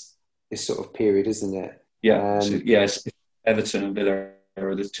this sort of period, isn't it? Yeah, it's Everton and Villa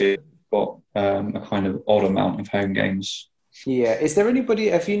are the two got a kind of odd amount of home games. Yeah, is there anybody?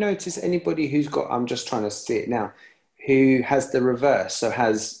 Have you noticed anybody who's got? I'm just trying to see it now. Who has the reverse? So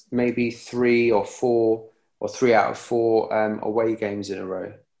has maybe 3 or 4 or 3 out of 4 away games in a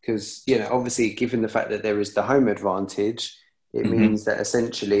row? Because, obviously, given the fact that there is the home advantage, it means that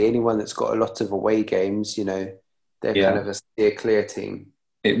essentially anyone that's got a lot of away games, they're kind of a steer clear team.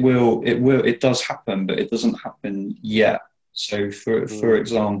 It does happen, but it doesn't happen yet. So, for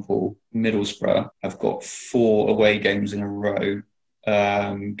example, Middlesbrough have got 4 away games in a row,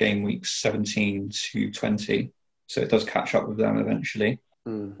 game weeks 17 to 20. So it does catch up with them eventually.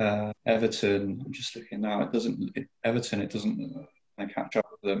 Everton, I'm just looking now. It doesn't catch up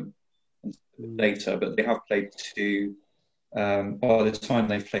with them later, but they have played 2. By the time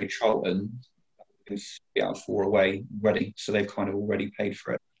they've played Charlton, it's 3 out of 4 away already, so they've kind of already paid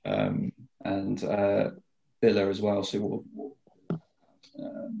for it. And Villa as well. So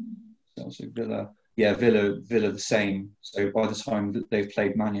Villa the same. So by the time that they've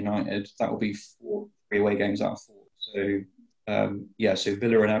played Man United, that will be 3 away games out of 4. So so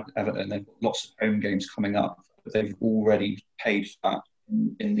Villa and Everton, they've got lots of home games coming up, but they've already paid for that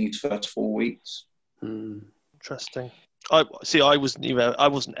in these first 4 weeks. Interesting. I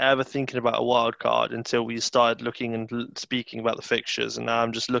wasn't ever thinking about a wild card until we started looking and speaking about the fixtures, and now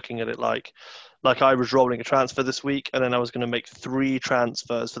I'm just looking at it like I was rolling a transfer this week, and then I was going to make 3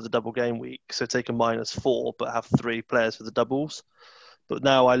 transfers for the double game week, so take a -4, but have 3 players for the doubles. But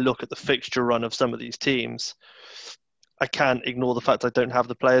now I look at the fixture run of some of these teams, I can't ignore the fact I don't have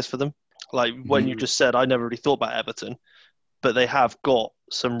the players for them. Like when you just said, I never really thought about Everton, but they have got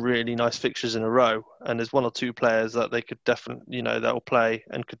some really nice fixtures in a row, and there's 1 or 2 players that they could definitely, that will play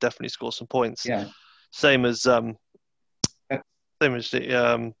and could definitely score some points. Yeah. Same as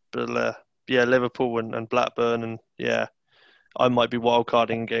Liverpool and Blackburn, and I might be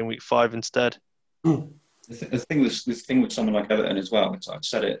wildcarding in game week 5 instead. The thing with someone like Everton as well, I've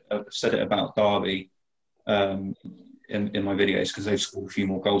said it about Derby in my videos, because they've scored a few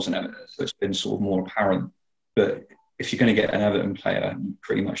more goals than Everton, so it's been sort of more apparent. But if you're going to get an Everton player, you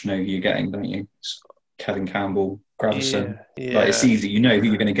pretty much know who you're getting, don't you? It's Kevin Campbell, Gravesen. Yeah. Like, it's easy. You know who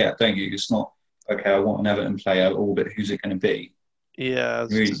you're going to get, don't you? It's not, okay, I want an Everton player, but who's it going to be? Yeah.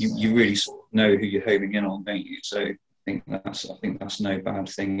 You really sort of know who you're homing in on, don't you? So I think that's no bad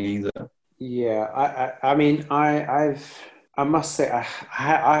thing either. Yeah, I mean, I must say,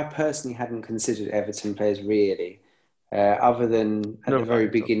 I personally hadn't considered Everton players really. Other than at the very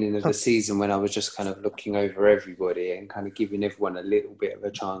beginning of the season, when I was just kind of looking over everybody and kind of giving everyone a little bit of a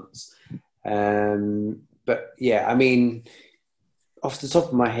chance. But yeah, I mean, off the top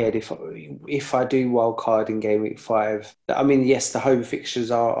of my head, if I do wildcard in game week 5, I mean, yes, the home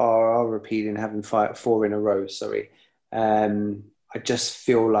fixtures are appealing, having 4 in a row. Sorry, I just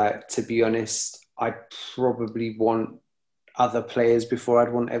feel like, to be honest, I'd probably want other players before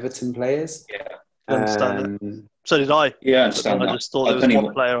I'd want Everton players. Yeah, I understand that. So did I. Yeah, I understand. I just thought there was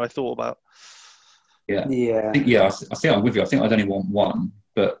one player I thought about. Yeah. I think I'm with you. I think I'd only want 1,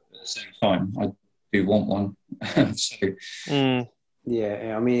 but at the same time, I do want 1.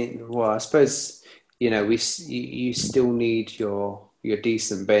 Yeah, I mean, well, I suppose, you still need your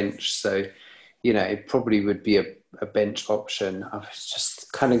decent bench. So, it probably would be a bench option. It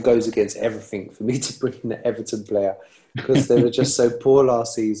just kind of goes against everything for me to bring in the Everton player, because they were just so poor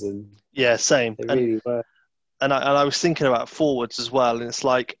last season. Yeah, same. They really were. And I was thinking about forwards as well, and it's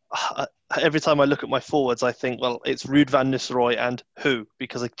like every time I look at my forwards, I think, well, it's Ruud van Nistelrooy and who,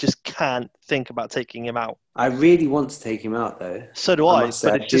 because I just can't think about taking him out. I really want to take him out, though. So do I,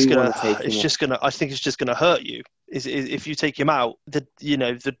 but I think it's just gonna hurt you. Is if you take him out, the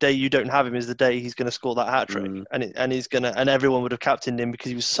day you don't have him is the day he's gonna score that hat trick, and everyone would have captained him because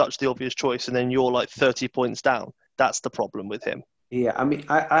he was such the obvious choice, and then you're like 30 points down. That's the problem with him. Yeah, I mean,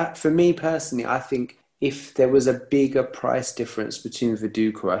 I for me personally, I think if there was a bigger price difference between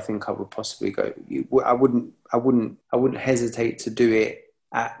Viduka, I think I would possibly go. I wouldn't hesitate to do it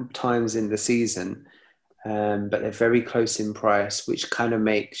at times in the season, but they're very close in price, which kind of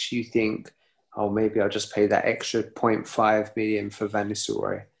makes you think, oh, maybe I'll just pay that extra 0.5 million for Van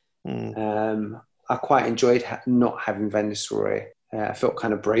Nistelrooy. I quite enjoyed not having Van Nistelrooy. I felt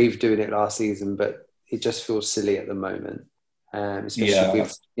kind of brave doing it last season, but it just feels silly at the moment. Especially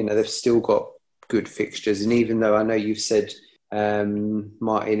with, they've still got good fixtures. And even though I know you've said,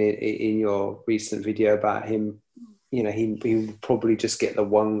 Martin, in your recent video about him, you know, he would probably just get the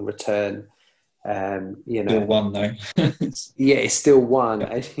one return. You know, still one though. Yeah, it's still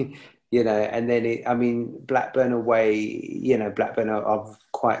one. You know, and then Blackburn away, you know, Blackburn are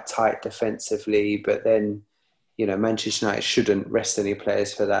quite tight defensively, but then, you know, Manchester United shouldn't rest any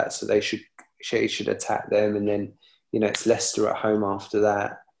players for that, so they should attack them, and then, you know, it's Leicester at home after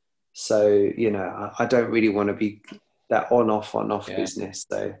that. So, you know, I don't really want to be that on-off business.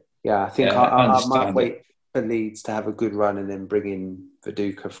 So, yeah, I think I might wait for Leeds to have a good run and then bring in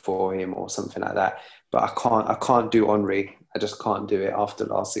Viduka for him or something like that. But I can't do Henry. I just can't do it after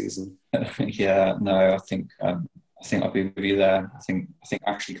last season. Yeah, no, I think I'll be with you there. I think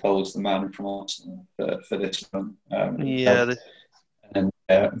Ashley Cole's the man from Arsenal for this one. And then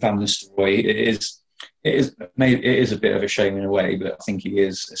Van Nistelrooy, it is a bit of a shame in a way, but I think he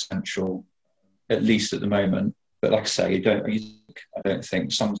is essential, at least at the moment. But like I say, I don't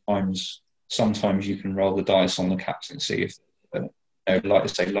think sometimes you can roll the dice on the captaincy if, like I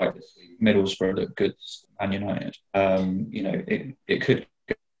say, like Middlesbrough look good, Man United. You know, it could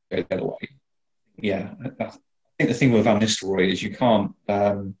go the other way. Yeah, I think the thing with Van Nistelrooy is you can't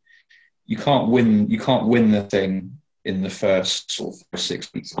win the thing in the first sort of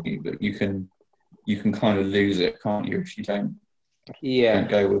 6 weeks, but you can kind of lose it, can't you, if you don't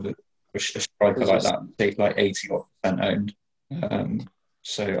go with a striker like that, take like 80% owned.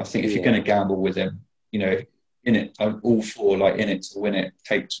 So I think if you're going to gamble with him, you know, in it, I'm all for like in it to win it,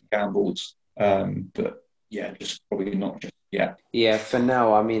 take some gambles. But yeah, just probably not just yet. Yeah, for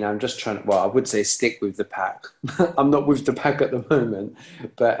now, I mean, I'm just trying to, well, I would say stick with the pack. I'm not with the pack at the moment,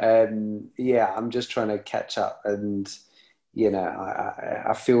 but yeah, I'm just trying to catch up, and, you know,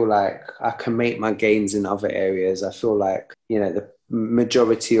 I feel like I can make my gains in other areas. I feel like, you know, the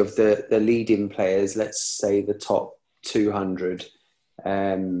majority of the leading players, let's say the top 200,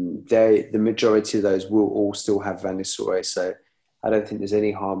 the majority of those will all still have Van Nistelrooy. So I don't think there's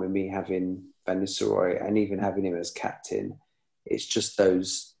any harm in me having Van Nistelrooy and even having him as captain. It's just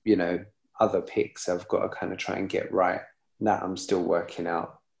those, you know, other picks I've got to kind of try and get right. That I'm still working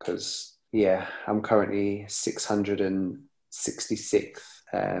out because, yeah, I'm currently 666th.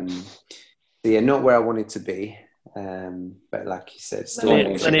 So yeah, not where I wanted to be. But like you said,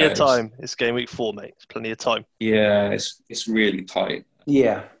 still plenty of time. It's game week 4, mate. It's plenty of time. Yeah, it's really tight.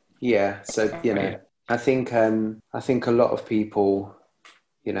 Yeah. So, you know, I think a lot of people,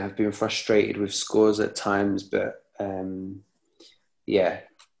 you know, have been frustrated with scores at times, but yeah,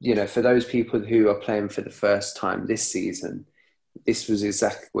 you know, for those people who are playing for the first time this season, this was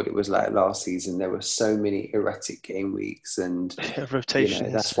exactly what it was like last season. There were so many erratic game weeks, and rotations. You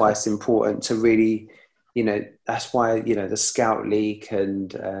know, that's why it's important to really, you know, that's why, you know, the Scout League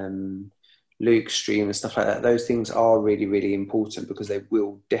and Luke's stream and stuff like that, those things are really, really important because they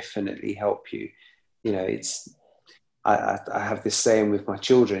will definitely help you. You know, I have this saying with my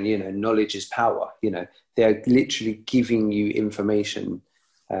children, you know, knowledge is power. You know, they're literally giving you information.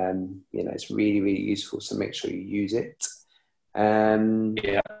 You know, it's really, really useful. So make sure you use it.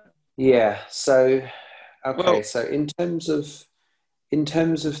 Yeah. So, okay. Well, so in terms of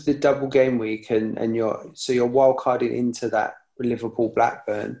the double game week and you're wildcarding into that Liverpool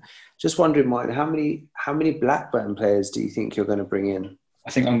Blackburn, just wondering, Martin, how many Blackburn players do you think you're going to bring in?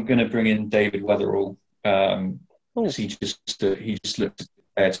 I think I'm going to bring in David Weatherall. He just looks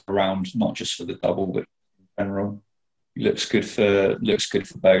around, not just for the double, but in general. He looks good for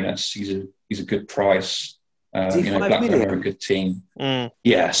bonus. He's a good price. You know, Blackburn are a good team.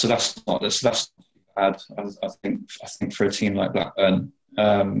 Yeah, so that's not bad. I think for a team like Blackburn,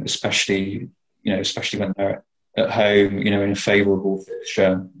 especially when they're at home, you know, in a favourable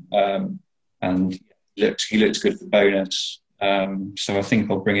fixture, and he looks good for bonus. So I think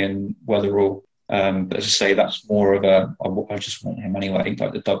I'll bring in Weatherall. But as I say, that's more of I just want him anyway.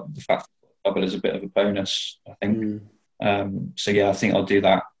 Like the fact that double is a bit of a bonus, I think. So yeah, I think I'll do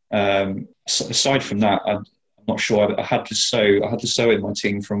that. Aside from that, I'm not sure. I had to sow in my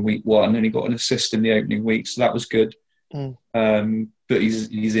team from week 1, and he got an assist in the opening week, so that was good. But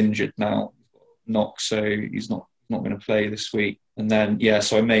he's injured now, knock, so he's not going to play this week. And then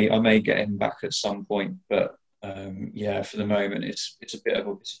so I may get him back at some point, but. For the moment, it's a bit of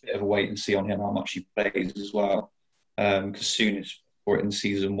a wait and see on him how much he plays as well. Because soon as for it in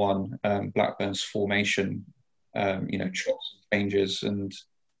season 1, Blackburn's formation, you know, chops and changes, and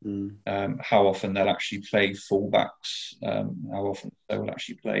how often they'll actually play fullbacks, how often they will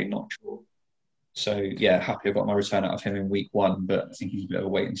actually play, not sure. So yeah, happy I got my return out of him in week 1, but I think he's a bit of a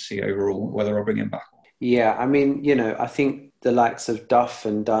wait and see overall whether I'll bring him back. Yeah, I mean, I think the likes of Duff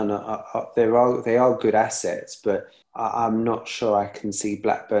and Dunn they are good assets, but I'm not sure I can see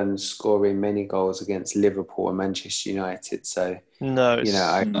Blackburn scoring many goals against Liverpool and Manchester United. So No,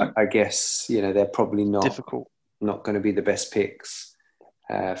 I guess they're probably difficult. Not going to be the best picks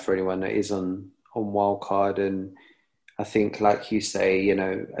for anyone that is on wildcard. And I think, like you say,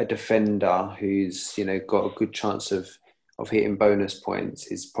 a defender who's got a good chance of hitting bonus points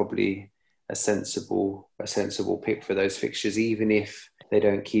is probably a sensible pick for those fixtures, even if they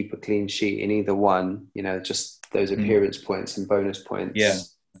don't keep a clean sheet in either one. Just those appearance points and bonus points.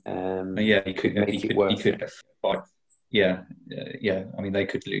 He could make it worth it. I mean, they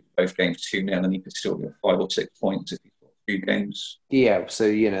could lose both games 2-0, and he could still get 5 or 6 points if he's got 2 games. Yeah,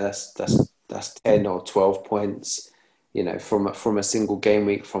 so that's 10 or 12 points. From a single game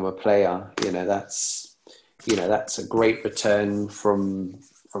week from a player. That's a great return from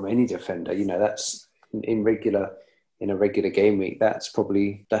any defender. That's in a regular game week. That's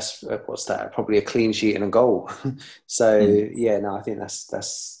probably probably a clean sheet and a goal. So I think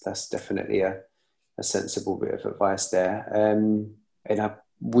that's definitely a sensible bit of advice there. Are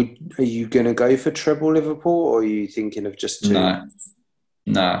you going to go for treble Liverpool, or are you thinking of just 2?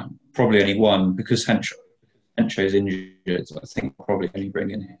 No, probably only 1 because Hencho is injured. I think I'll probably only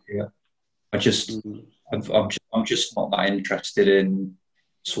bring in here. I'm just not that interested in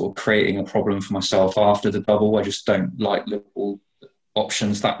sort of creating a problem for myself after the double. I just don't like Liverpool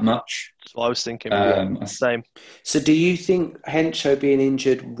options that much. That's what I was thinking. Same. So do you think Hencho being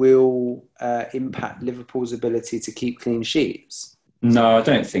injured will impact Liverpool's ability to keep clean sheets? No, I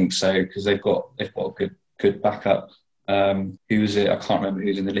don't think so, because they've got a good backup. Who is it? I can't remember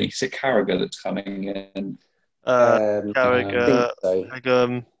who's in the league. Is it Carragher that's coming in? Carragher,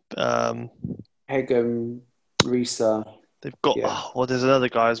 Hegum, Risa. They've got there's another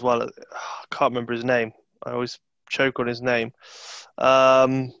guy as well. I can't remember his name. I always choke on his name.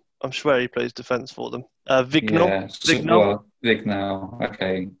 I'm sure he plays defence for them. Vignal. Vignal.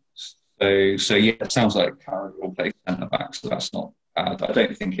 Okay. So it sounds like Carragher will play centre back, so that's not bad. I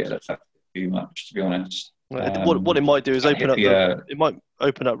don't think it'll affect it too much, to be honest. What it might do is open up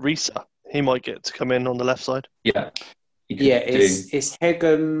Risa. He might get to come in on the left side. Yeah. It's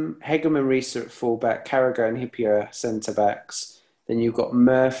Hegum and Risa at fullback, Carragher and Hyypiä centre backs. Then you've got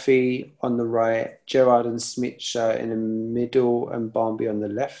Murphy on the right, Gerrard and Smitscher in the middle, and Barmby on the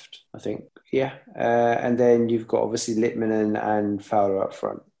left, I think. Yeah. And then you've got obviously Litmanen and Fowler up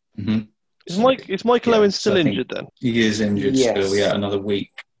front. Mm-hmm. Is Michael Owen still injured then? He is injured still, another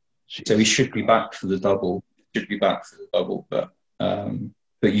week. Jeez. So he should be back for the double. But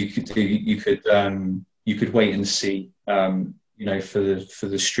you could wait and see, for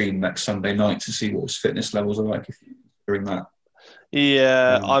the stream next Sunday night to see what his fitness levels are like if you're doing that.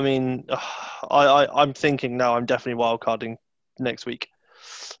 Yeah, I mean, I'm thinking now I'm definitely wildcarding next week.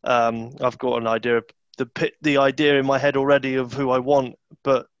 I've got an idea of the idea in my head already of who I want,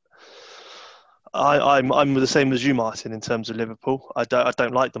 but I'm the same as you, Martin, in terms of Liverpool. I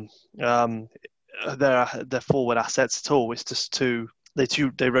don't like them. They're forward assets at all. It's just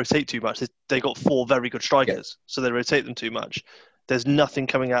they rotate too much. They got 4 very good strikers, so they rotate them too much. There's nothing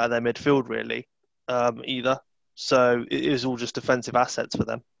coming out of their midfield really, either. So it is all just defensive assets for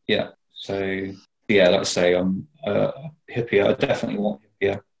them. Yeah. So like I say, Hyypiä. I definitely want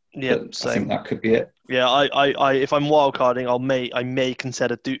Hyypiä. Yeah, same. I think that could be it. Yeah, I if I'm wildcarding, I may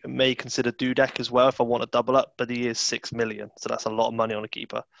consider Dudek as well if I want to double up, but he is 6 million, so that's a lot of money on a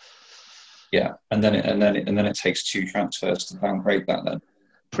keeper. Yeah, and then it takes 2 transfers to downgrade that then.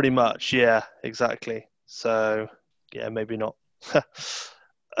 Pretty much, yeah, exactly. So yeah, maybe not.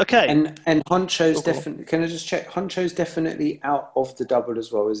 Okay. And Honcho's definitely. Can I just check? Honcho's definitely out of the double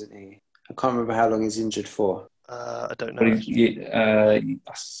as well, isn't he? I can't remember how long he's injured for. I don't know.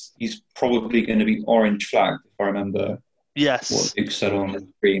 He's probably going to be orange flagged, if I remember. Yes. What Luke said on the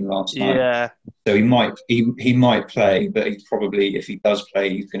screen last night. Yeah. So he might play, but he's probably, if he does play,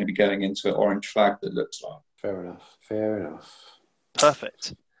 he's going to be going into an orange flag that looks like. Fair enough.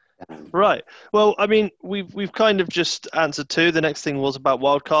 Perfect. Right. Well, I mean, we've kind of just answered 2. The next thing was about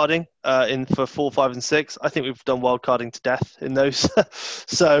wildcarding for 4, 5, and 6. I think we've done wildcarding to death in those,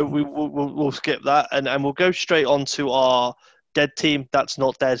 so we'll skip that and we'll go straight on to our dead team. That's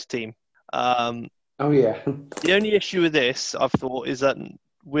not dead team. Oh yeah. The only issue with this, I've thought, is that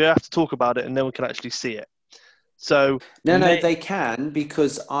we have to talk about it and no one can actually see it. So no, they can,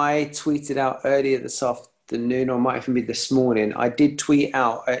 because I tweeted out earlier this afternoon, or might even be this morning. I did tweet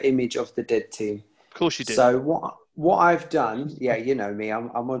out an image of the dead team. Of course you did. So what I've done, yeah, you know me, I'm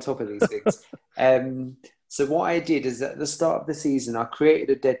on top of these things. So what I did is at the start of the season, I created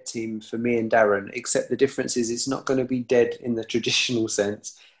a dead team for me and Darren, except the difference is it's not going to be dead in the traditional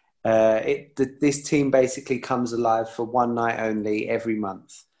sense. This team basically comes alive for one night only every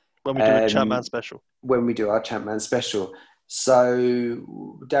month. When we do a Champman special. When we do our Champman special. So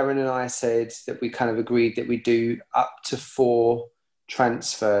Darren and I said that we kind of agreed that we do up to 4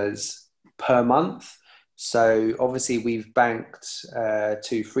 transfers per month. So obviously we've banked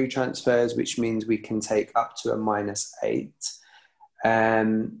 2 free transfers, which means we can take up to a -8.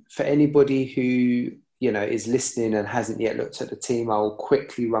 For anybody who is listening and hasn't yet looked at the team, I'll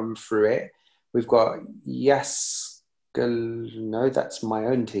quickly run through it. We've got no, that's my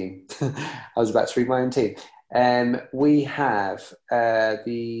own team. I was about to read my own team. We have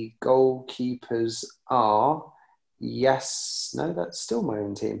the goalkeepers are no, that's still my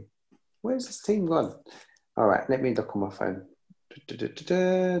own team. Where's this team gone? All right, let me look on my phone.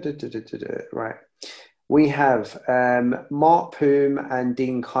 Right. We have Mark Poom and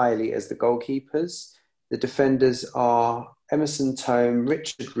Dean Kiley as the goalkeepers. The defenders are Emerson Tome,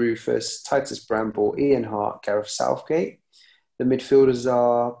 Richard Rufus, Titus Bramble, Ian Hart, Gareth Southgate. The midfielders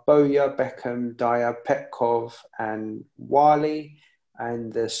are Bowyer, Beckham, Dyer, Petkov and Wali.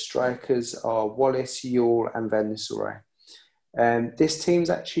 And the strikers are Wallace, Yule and Van Nistelrooy. This team's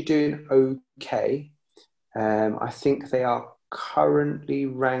actually doing okay. I think they are currently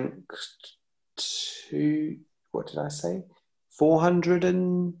ranked to, what did I say? 400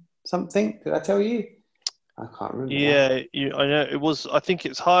 and something? Did I tell you? I can't remember. Yeah, I know it was. I think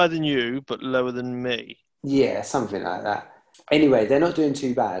it's higher than you, but lower than me. Yeah, something like that. Anyway, they're not doing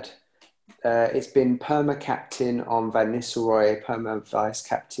too bad. It's been perma captain on Van Nistelrooy, perma vice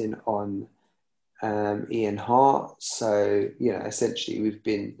captain on Ian Hart. So essentially we've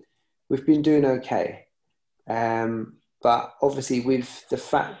been doing okay. But obviously with the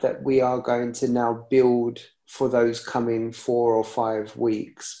fact that we are going to now build for those coming 4 or 5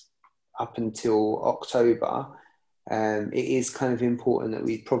 weeks up until October, it is kind of important that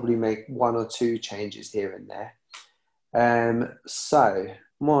we probably make 1 or 2 changes here and there. So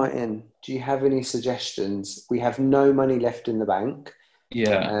Martin, do you have any suggestions? We have no money left in the bank.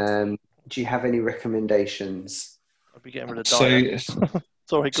 Yeah. Do you have any recommendations? I'll be getting rid of Dyer.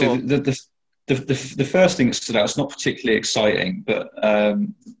 Sorry, go on. The first thing that stood out, it's not particularly exciting, but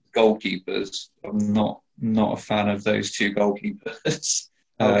goalkeepers. I'm not a fan of those 2 goalkeepers.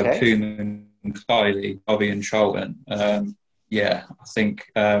 Okay. Poom and Kiley, Bobby and Charlton. I think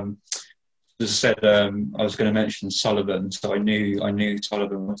as I said, I was going to mention Sullivan, so I knew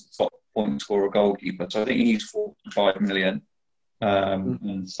Sullivan was the top point scorer goalkeeper. So I think he's 45 million.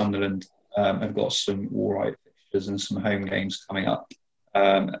 And Sunderland have got some all right fixtures and some home games coming up.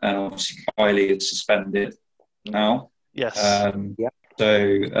 And obviously Kiley is suspended now. Yes. So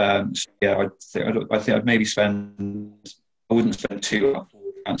I think I'd maybe spend. I wouldn't spend 2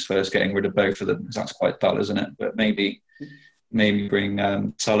 transfers getting rid of both of them because that's quite dull, isn't it? But maybe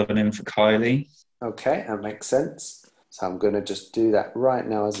bring Sullivan in for Kiley. Okay, that makes sense. So I'm going to just do that right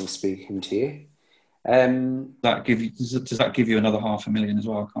now as I'm speaking to you. Does that give you another 500,000 as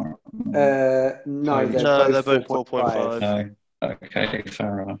well? I can't remember. No, they're both 4.5. No. Okay,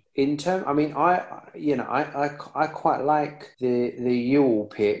 fair enough. In term, I mean, I quite like the Yule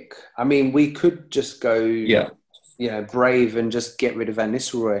pick. I mean, we could just go, brave and just get rid of Van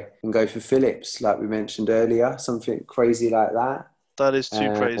Nistelrooy and go for Phillips, like we mentioned earlier, something crazy like that. That is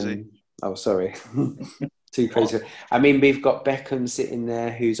too crazy. Oh, sorry. Too crazy. I mean, we've got Beckham sitting there,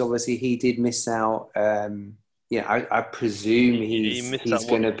 who's obviously he did miss out. I presume he's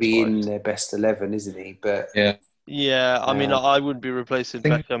going to be in their best 11, isn't he? But yeah. I mean, I wouldn't be replacing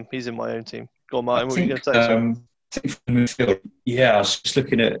Beckham. He's in my own team. Go on, Martin. What are you going to say? I was just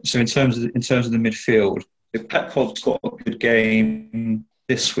looking at. So in terms of the midfield, if Petkov's got a good game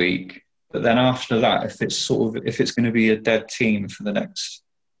this week, but then after that, if it's going to be a dead team for the next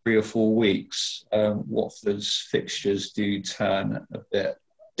 3 or 4 weeks, Watford's fixtures do turn a bit.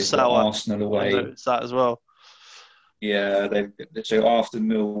 They've got Arsenal away. I noticed that as well. Yeah, so after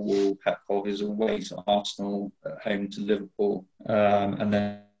Millwall, Petkov is away to Arsenal, at home to Liverpool, and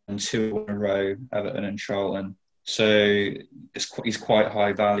then 2 in a row, Everton and Charlton. So he's quite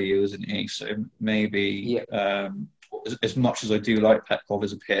high value, isn't he? So maybe, as much as I do like Petkov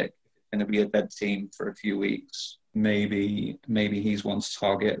as a pick, it's going to be a dead team for a few weeks. Maybe he's one to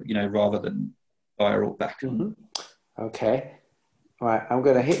target, rather than Dyer or Beckham. Mm-hmm. Okay. All right, I'm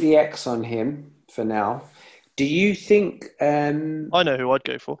going to hit the X on him for now. Do you think... I know who I'd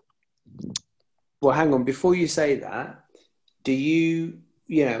go for. Well, hang on. Before you say that, do you...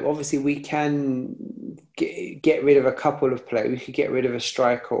 obviously we can get rid of a couple of players. We could get rid of a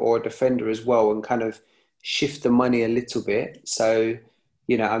striker or a defender as well and kind of shift the money a little bit. So,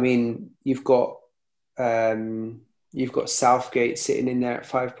 I mean, you've got Southgate sitting in there at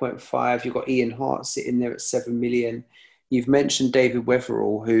 5.5. You've got Ian Hart sitting there at 7 million. You've mentioned David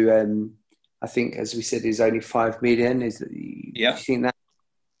Wetherall, who I think, as we said, is only 5 million. Do you think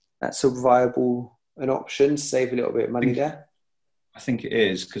that's a viable an option to save a little bit of money there? I think it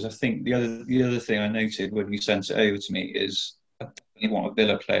is, because I think the other thing I noted when you sent it over to me is I definitely want a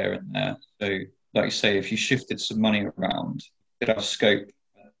Villa player in there. So, like you say, if you shifted some money around, you'd have scope.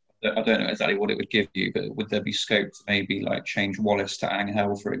 I don't know exactly what it would give you, but would there be scope to maybe like change Wallace to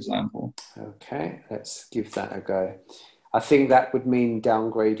Angel, for example? Okay, let's give that a go. I think that would mean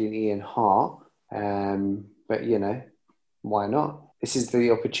downgrading Ian Hart, but why not? This is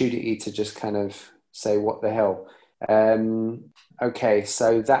the opportunity to just kind of say, what the hell? Okay,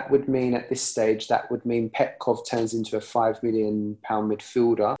 so that would mean at this stage, Petkov turns into a £5 million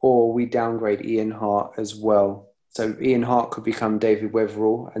midfielder, or we downgrade Ian Hart as well. So Ian Hart could become David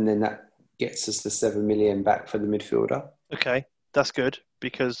Wetherall, and then that gets us the 7 million back for the midfielder. Okay, that's good,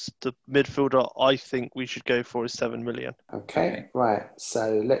 because the midfielder I think we should go for is 7 million. Okay, right.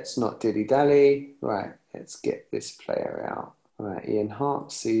 So let's not dilly-dally. Right, let's get this player out. Right, Ian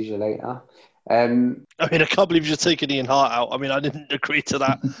Hart, see you later. I mean, I can't believe you're taking Ian Hart out. I mean, I didn't agree to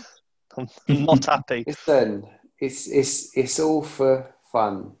that. I'm not happy. Listen, it's all for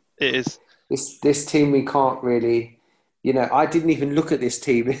fun. It is. This team, we can't really, I didn't even look at this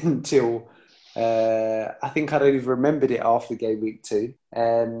team until I think I don't even remembered it after game week 2.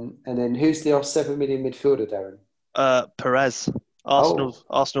 And then who's the 7 million midfielder, Darren? Perez. Arsenal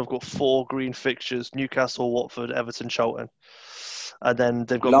have got 4 green fixtures: Newcastle, Watford, Everton, Charlton, and then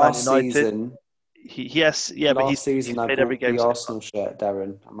they've got Man United. Season, last season I bought the Arsenal shirt,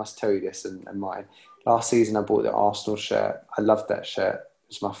 Darren. I must tell you this, and Martin. Last season I bought the Arsenal shirt. I loved that shirt.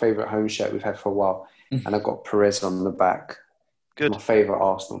 It's my favourite home shirt we've had for a while. And I've got Perez on the back. Good. My favourite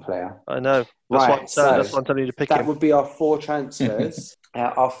Arsenal player. I know. That's why I'm telling you to pick him. That would be our 4 transfers.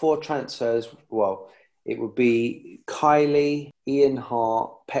 Our 4 transfers, well, it would be Kylie, Ian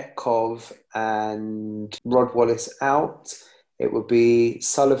Hart, Petkov, and Rod Wallace out. It would be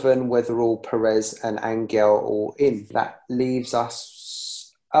Sullivan, Wetherall, Perez, and Angel all in. That leaves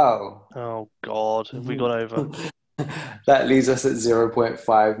us... Oh, God. Have we gone over? That leaves us at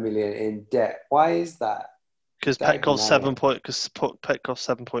 0.5 million in debt. Why is that? Because Petkov's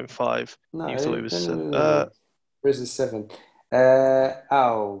 7.5. No, you thought it was Perez is 7.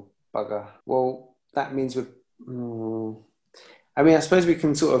 Bugger. Well, that means I suppose we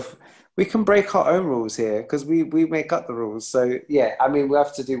can break our own rules here, because we make up the rules. So, yeah, we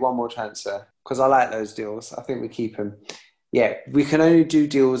have to do one more transfer, because I like those deals. I think we keep them. Yeah, we can only do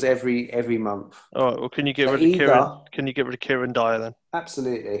deals every month. All right. Well, can you get rid of Kieran? Can you get rid of Kieran Dyer then?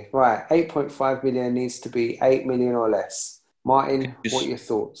 Absolutely. Right. 8.5 million needs to be 8 million or less. Martin, what are your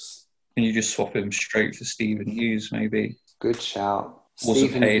thoughts? Can you just swap him straight for Stephen Hughes, maybe? Good shout.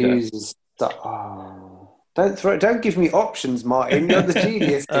 Stephen Hughes is... Don't give me options, Martin. You're the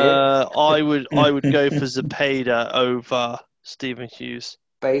genius here. I would go for Zepeda over Stephen Hughes.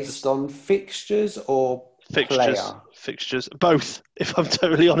 Based on fixtures or Fixtures, both. If I'm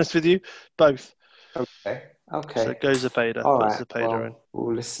totally honest with you, both. Okay. So go Zepeda. All right.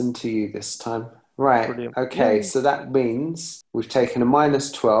 We'll listen to you this time. Right. Brilliant. Okay. So that means we've taken a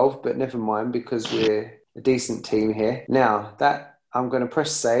 -12, but never mind, because we're a decent team here. Now that I'm going to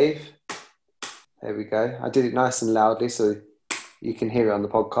press save. There we go. I did it nice and loudly, so you can hear it on the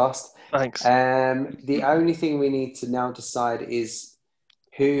podcast. Thanks. The only thing we need to now decide is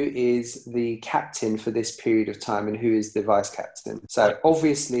who is the captain for this period of time and who is the vice captain. So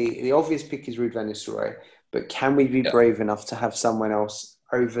obviously, the obvious pick is Ruud van Nistelrooy, but can we be brave enough to have someone else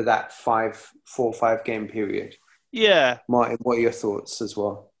over that 4 or 5 game period? Yeah. Martin, what are your thoughts as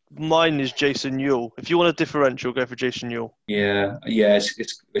well? Mine is Jason Newell. If you want a differential, go for Jason Newell. Yeah. It's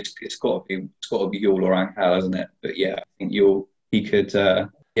got to be Newell or Angel, hasn't it? But yeah, I think Newell. He could. Everton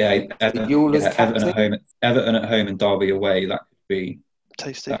at home and Derby away. That could be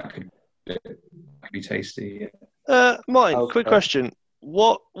tasty. That could be tasty. Yeah. Mine. Quick question.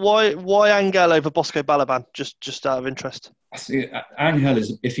 Why Angel over Bosco Balaban? Just out of interest. I think Angel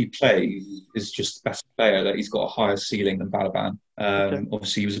is, if he plays, is just the best player. That he's got a higher ceiling than Balaban.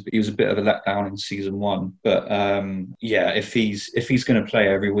 Obviously, he was a bit of a letdown in season 1, but if he's going to play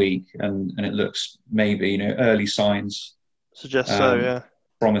every week, and it looks maybe early signs suggest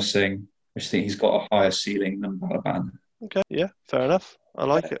promising. I just think he's got a higher ceiling than Balaban. Okay, yeah, fair enough. I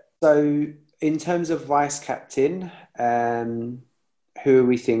like it. So, in terms of vice captain, who are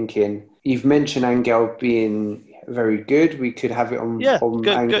we thinking? You've mentioned Angel being very good. We could have it on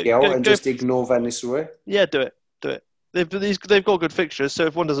Angel and just ignore Van Nistelrooy. Yeah, do it. They've got good fixtures, so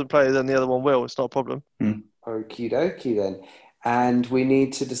if one doesn't play, then the other one will. It's not a problem. Okie dokie then. And we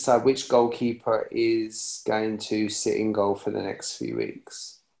need to decide which goalkeeper is going to sit in goal for the next few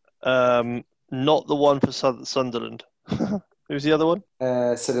weeks. Not the one for Sunderland. Who's the other one?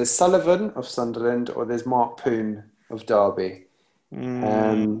 So there's Sullivan of Sunderland, or there's Mark Poon of Derby.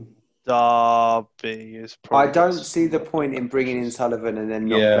 Derby is probably... I don't see the point in bringing in Sullivan and then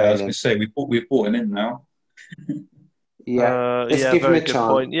not playing him. Yeah, I was going to say, we've brought him in now. Let's give him a chance.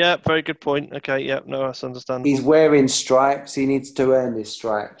 Point. Yeah, very good point. Okay, yeah, no, that's understandable. He's wearing stripes. He needs to earn his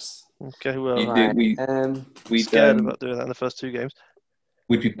stripes. Okay, well, we're scared about doing that in the first 2 games.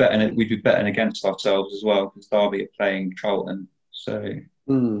 We'd be betting against ourselves as well because Derby are playing Charlton. So,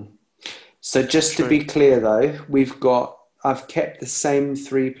 So just to be clear, though, I've kept the same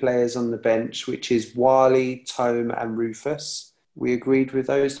 3 players on the bench, which is Wally, Tome, and Rufus. We agreed with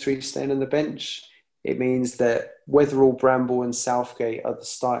those 3 staying on the bench. It means that Weatherall, Bramble, and Southgate are the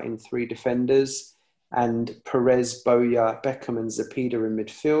starting 3 defenders, and Perez, Boya, Beckham, and Zapida in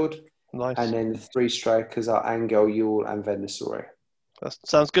midfield. Nice. And then the 3 strikers are Angel, Yule, and Van Nistelrooy. That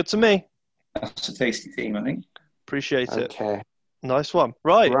sounds good to me. That's a tasty team, I think. Appreciate it. Okay. Nice one.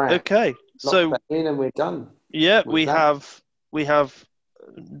 Right. Okay. Lock that in and we're done. Yeah, we have,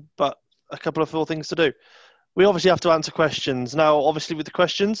 but a couple of more things to do. We obviously have to answer questions. Now, obviously, with the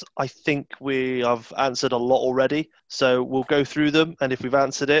questions, I think we have answered a lot already. So we'll go through them, and if we've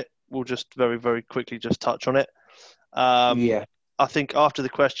answered it, we'll just very, very quickly just touch on it. I think after the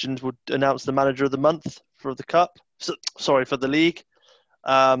questions, we'll announce the manager of the month for the cup. For the league.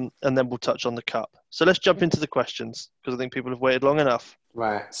 And then we'll touch on the cup. So let's jump into the questions, because I think people have waited long enough.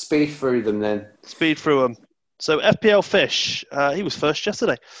 Right. Speed through them then. Speed through them. So FPL Fish, he was first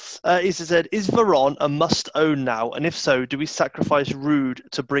yesterday. He said, is Varane a must-own now? And if so, do we sacrifice Rude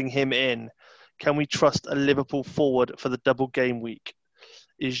to bring him in? Can we trust a Liverpool forward for the double game week?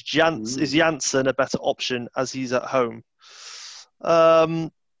 Is Janssen a better option as he's at home?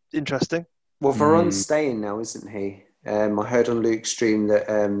 Interesting. Well, Varane's staying now, isn't he? I heard on Luke's stream that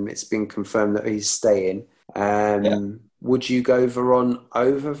it's been confirmed that he's staying. Would you go Varane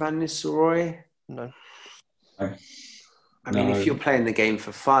over Van Nistelrooy? No. I mean, if you're playing the game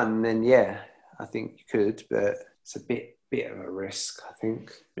for fun, then yeah, I think you could, but it's a bit of a risk, I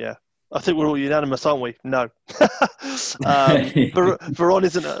think. Yeah. I think we're all unanimous, aren't we? No.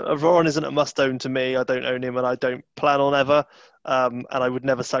 Varane isn't a must-own to me. I don't own him, and I don't plan on ever. And I would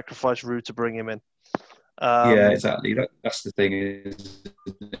never sacrifice Rude to bring him in. Yeah, exactly. That's the thing.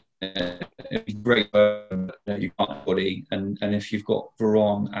 It'd be great, you can't body, and if you've got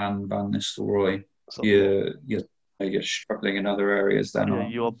Varane and Van Nistelrooy, you're struggling in other areas.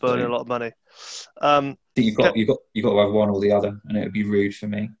 Then you are burning a lot of money. I think you've got to have one or the other, and it would be Rude for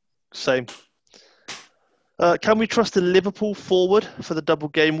me. Same. Can we trust a Liverpool forward for the double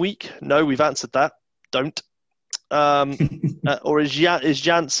game week? No, we've answered that. Don't. Or is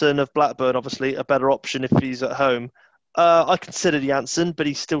Janssen of Blackburn obviously a better option if he's at home? I consider Janssen, but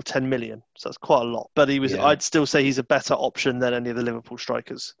he's still 10 million, so that's quite a lot. But I'd still say he's a better option than any of the Liverpool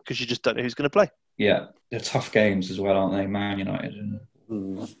strikers because you just don't know who's going to play. Yeah, they're tough games as well, aren't they? Man United.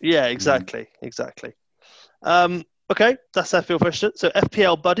 Yeah, exactly. Okay, that's FPL question. So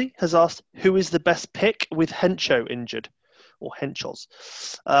FPL Buddy has asked, who is the best pick with Hencho injured? Or Henchos?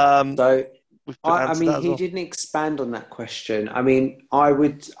 He didn't expand on that question. I mean, I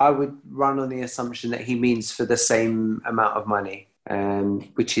would run on the assumption that he means for the same amount of money,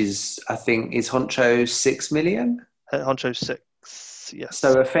 which is, I think, is Honcho 6 million? Honcho 6, yes.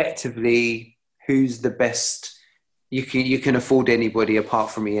 So effectively, who's the best? You can afford anybody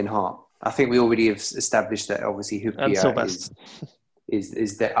apart from Ian Hart. I think we already have established that. Obviously, Hupia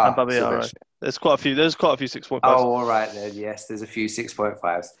is there. And Bobby, right. There's quite a few 6.5s. Oh, all right then. Yes, there's a few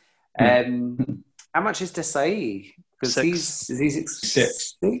 6.5s. How much is Desai? Because he's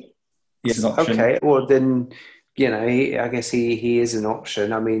 6. Yes. Okay. Well, then I guess he is an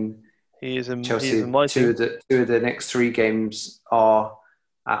option. I mean, he is in Chelsea. He is in my two of the next 3 games are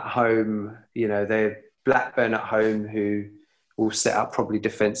at home. They're Blackburn at home, who will set up probably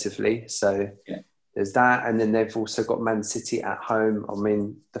defensively. So there's that, and then they've also got Man City at home. I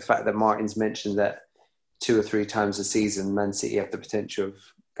mean, the fact that Martin's mentioned that 2 or 3 times a season, Man City have the potential of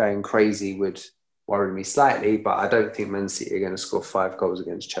going crazy would worry me slightly, but I don't think Man City are going to score 5 goals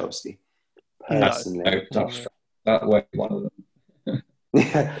against Chelsea. Personally, that way one of them.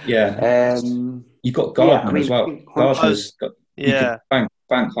 Yeah. You've got Gardner as well. Gardner's got. You could bank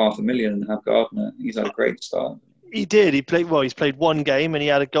 500,000 and have Gardner. He's had a great start. He did. He's played one game and he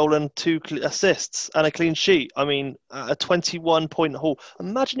had a goal and 2 assists and a clean sheet. I mean, a 21-point haul.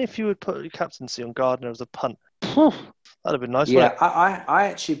 Imagine if you would put your captaincy on Gardner as a punt. That'd have been nice. Yeah, I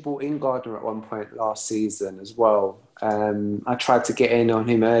actually bought in Gardner at one point last season as well. I tried to get in on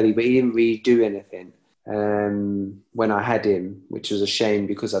him early, but he didn't really do anything when I had him, which was a shame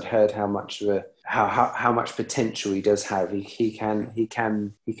because I'd heard how much potential he does have. He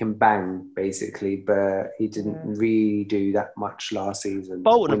can bang basically, but he didn't really do that much last season.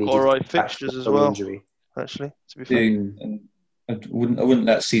 Bolton have got all right fixtures as well. Injury. Actually, to be fair, and I wouldn't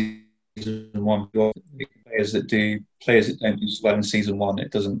let season one go. Players that don't do well in season one, it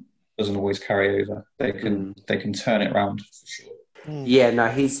doesn't always carry over. They can turn it around for sure. Yeah, no,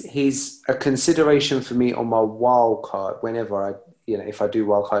 he's a consideration for me on my wild card. Whenever if I do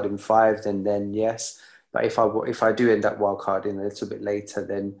wild card in 5, then yes. But if I do end up wild carding a little bit later,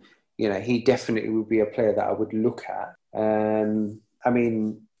 then he definitely would be a player that I would look at. I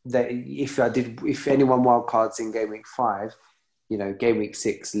mean, if anyone wild cards in game week 5, game week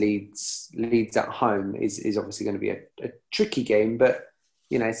 6 Leeds at home is obviously going to be a tricky game, but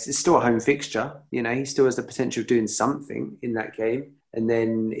it's still a home fixture. He still has the potential of doing something in that game. And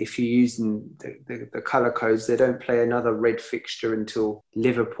then if you're using the colour codes, they don't play another red fixture until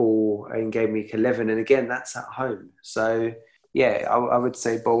Liverpool in game week 11. And again, that's at home. So, yeah, I would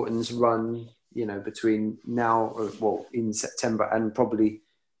say Bolton's run, between now, in September and probably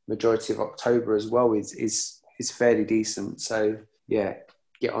majority of October as well is fairly decent. So, yeah,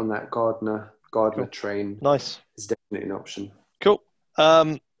 get on that Gardner cool. train. Nice. Is definitely an option. Cool.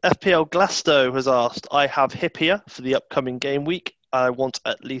 FPL Glasto has asked, I have Hippier for the upcoming game week. I want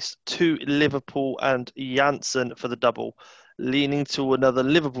at least 2 Liverpool and Janssen for the double. Leaning to another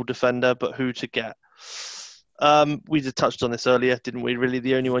Liverpool defender, but who to get? We just touched on this earlier, didn't we? Really,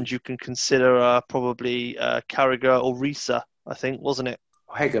 the only ones you can consider are probably Carragher or Risa, I think, wasn't it?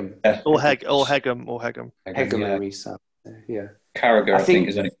 Hegem. Or Hegem. Hegem and Risa. Yeah. Carragher, I think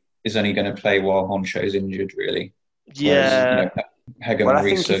is only going to play while Honcho's injured, really. Yeah. Whereas, Hegem and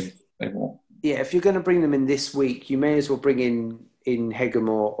Risa. If you're going to bring them in this week, you may as well bring in Hegem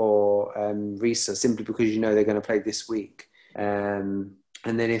or Risa simply because they're going to play this week. And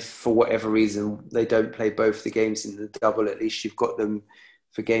then if for whatever reason they don't play both the games in the double, at least you've got them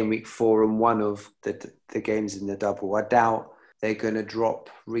for game week 4 and one of the games in the double. I doubt they're going to drop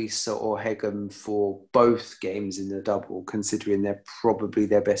Risa or Hegem for both games in the double, considering they're probably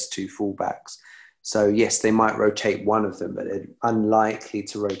their best 2 fullbacks. So, yes, they might rotate one of them, but they're unlikely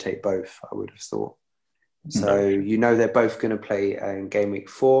to rotate both, I would have thought. So, they're both going to play in game week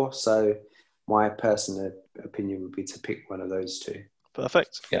 4. So, my personal opinion would be to pick one of those 2.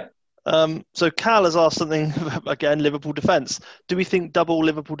 Perfect. Yeah. So, Cal has asked something, again, Liverpool defence. Do we think double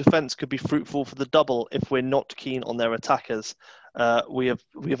Liverpool defence could be fruitful for the double if we're not keen on their attackers? We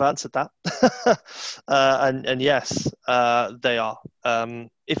have answered that. and yes, they are.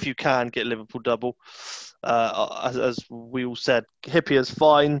 If you can get Liverpool double, as we all said, Hippier's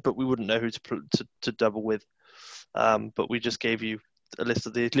fine, but we wouldn't know who to double with. But we just gave you a list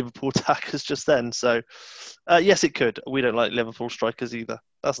of the Liverpool attackers just then. So, yes, it could. We don't like Liverpool strikers either.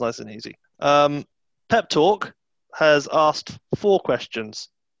 That's nice and easy. Pep Talk has asked 4 questions.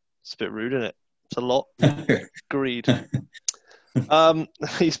 It's a bit rude, isn't it? It's a lot. Agreed.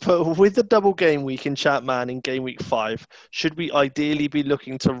 He's put, with the double game week in Chapman in game week 5, should we ideally be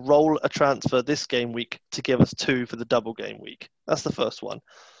looking to roll a transfer this game week to give us 2 for the double game week? That's the first one.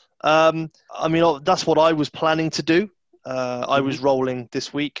 I mean, that's what I was planning to do. I was rolling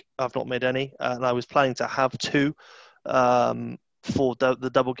this week. I've not made any, and I was planning to have 2 for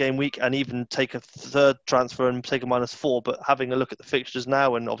the double game week, and even take a third transfer and take a -4. But having a look at the fixtures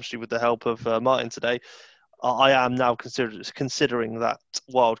now, and obviously with the help of Martin today, I am now considering that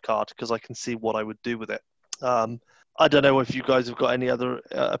wild card because I can see what I would do with it. I don't know if you guys have got any other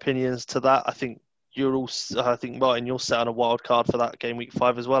opinions to that. I think Martin, you're set on a wild card for that game week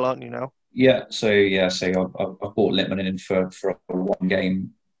 5 as well, aren't you now? Yeah. So I bought Littman in for a 1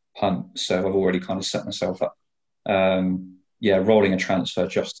 game punt, so I've already kind of set myself up. Rolling a transfer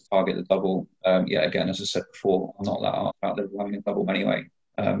just to target the double. Again, as I said before, I'm not that out there running a double anyway.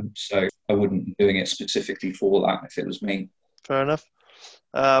 So I wouldn't be doing it specifically for that if it was me. Fair enough.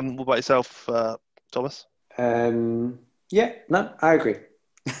 What about yourself, Thomas? I agree.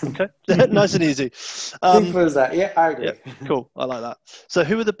 Okay, nice and easy. Simple as that. Yeah, I agree. Yeah, cool. I like that. So,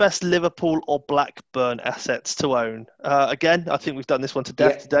 who are the best Liverpool or Blackburn assets to own? Again, I think we've done this one to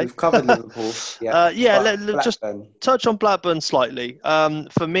death today. We've covered Liverpool. Yeah, let's just touch on Blackburn slightly.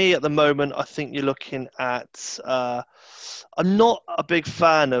 For me, at the moment, I think you're looking at. I'm not a big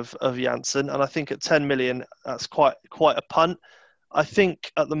fan of Janssen, and I think at 10 million, that's quite a punt. I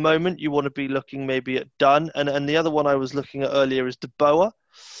think at the moment you want to be looking maybe at Dunn, and the other one I was looking at earlier is De Boer.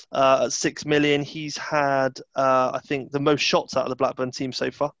 At 6 million, he's had, I think, the most shots out of the Blackburn team so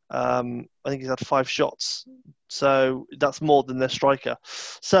far. I think he's had 5 shots. So that's more than their striker.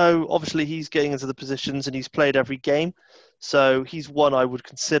 So obviously he's getting into the positions and he's played every game. So he's one I would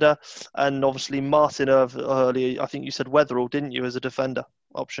consider. And obviously Martin earlier, I think you said Weatherall, didn't you, as a defender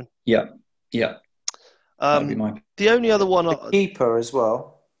option? Yeah. That'd be my... The only other one... The keeper as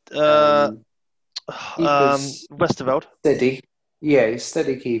well. Westerveld. Steady. Yeah, he's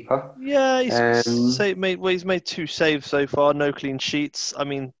steady keeper. Yeah, he's made 2 saves so far, no clean sheets. I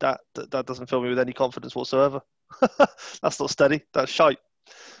mean, that doesn't fill me with any confidence whatsoever. That's not steady. That's shite.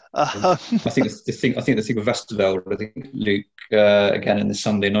 I think the thing with Westerveld, I think Luke again in the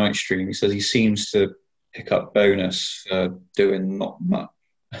Sunday night stream, he says he seems to pick up bonus for doing not much.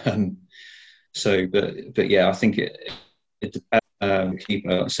 But yeah, I think it depends.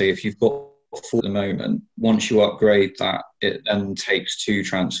 Keeper, say if you've got 4 at the moment, once you upgrade that, it then takes 2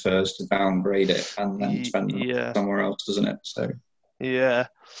 transfers to downgrade it and then spend them somewhere else, doesn't it? So yeah,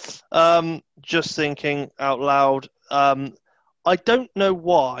 just thinking out loud. I don't know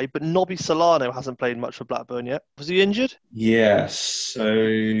why, but Nobby Solano hasn't played much for Blackburn yet. Was he injured? Yes. So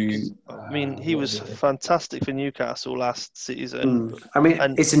I mean, he was fantastic for Newcastle last season. I mean,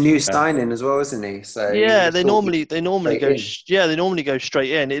 it's a new signing as well, isn't he? So yeah, they normally go. They normally go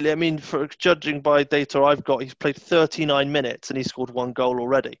straight in. I mean, for judging by data I've got, he's played 39 minutes and he scored 1 goal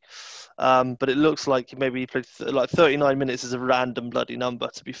already. But it looks like maybe he played 39 minutes is a random bloody number,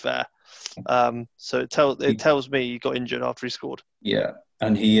 to be fair. So it tells me he got injured after he scored. Yeah,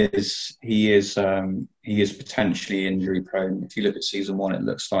 and he is potentially injury prone. If you look at season 1, it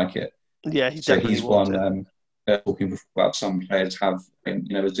looks like it. Yeah, he's one. Talking about some players have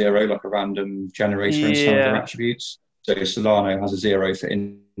a 0, like a random generator in some of their attributes. So Solano has a 0 for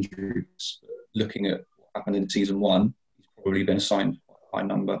injuries. Looking at what happened in season 1, he's probably been assigned quite a high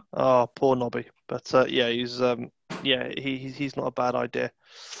number. Oh, poor Nobby. But he's not a bad idea.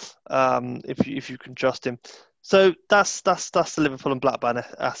 If you can trust him. So that's the Liverpool and Blackburn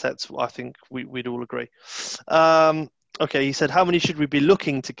assets. I think we'd all agree. Okay, he said, how many should we be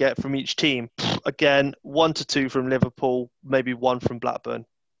looking to get from each team? Again, 1 to 2 from Liverpool, maybe 1 from Blackburn.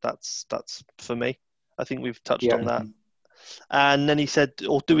 That's for me. I think we've touched on that. And then he said,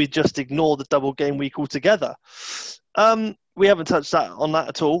 or do we just ignore the double game week altogether? We haven't touched on that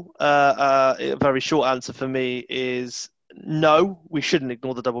at all. A very short answer for me is no, we shouldn't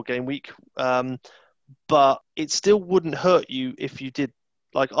ignore the double game week. But it still wouldn't hurt you if you did.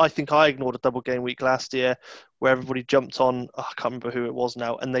 Like, I think I ignored a double game week last year where everybody jumped on, I can't remember who it was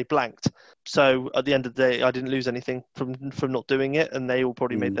now, and they blanked. So at the end of the day, I didn't lose anything from not doing it, and they all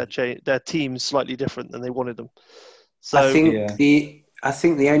probably made their teams slightly different than they wanted them. So I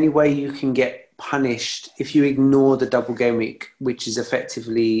think the only way you can get punished if you ignore the double game week, which is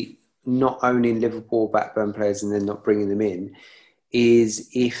effectively not owning Liverpool Blackburn players and then not bringing them in, is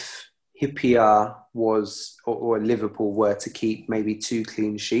if Hyypiä was or Liverpool were to keep maybe 2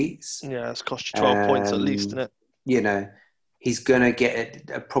 clean sheets. Yeah, it's cost you 12 points at least, isn't it? He's going to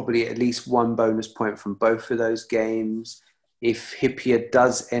get probably at least 1 bonus point from both of those games. If Hyypiä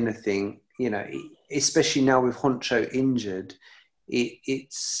does anything, especially now with Honcho injured,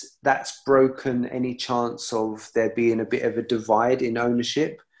 that's broken any chance of there being a bit of a divide in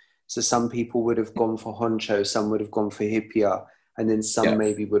ownership. So some people would have gone for Honcho, some would have gone for Hyypiä, and then some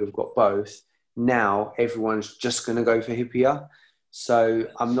maybe would have got both. Now everyone's just going to go for Hyypiä. So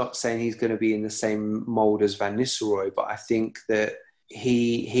I'm not saying he's going to be in the same mould as Van Nistelrooy, but I think that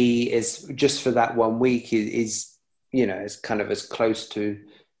he is, just for that 1 week, is kind of as close to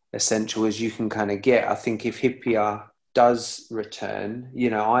essential as you can kind of get. I think if Hyypiä does return,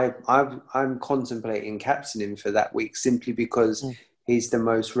 I'm contemplating captaining him for that week simply because he's the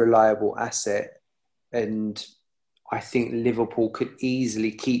most reliable asset, and I think Liverpool could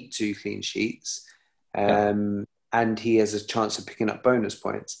easily keep 2 clean sheets, and he has a chance of picking up bonus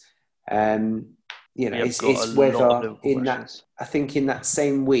points. It's whether in that, I think in that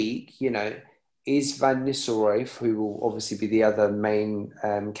same week, is Van Nistelrooy, who will obviously be the other main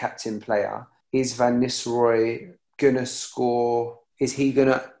captain player, is Van Nistelrooy going to score? Is he going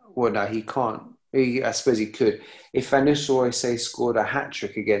to? Well, no, he can't. I suppose he could. If Van Nistelrooy, say, scored a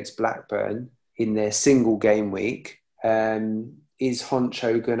hat-trick against Blackburn in their single game week, is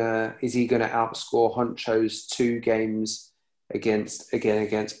he gonna outscore Honcho's 2 games against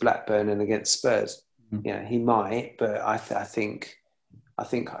Blackburn and against Spurs? Mm-hmm. Yeah, he might, but I think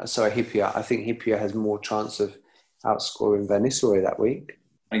Hyypiä. I think Hyypiä has more chance of outscoring Van Nistelrooy that week.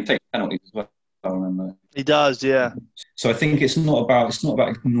 And he takes penalties as well. I remember. He does, yeah. So I think it's not about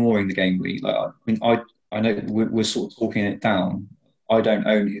ignoring the game week. Like, I mean, I know we're sort of talking it down. I don't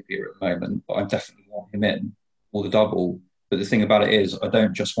own Hyypiä at the moment, but I definitely want him in or the double. But the thing about it is, I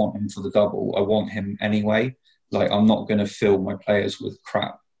don't just want him for the double. I want him anyway. Like, I'm not going to fill my players with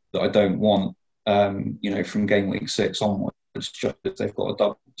crap that I don't want. From game week 6 onwards, just if they've got a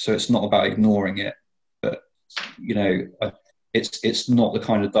double. So it's not about ignoring it, but it's not the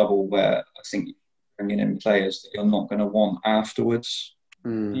kind of double where I think you're bringing in players that you're not going to want afterwards.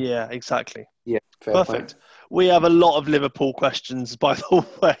 Yeah, exactly. Yeah, perfect. Point. We have a lot of Liverpool questions, by the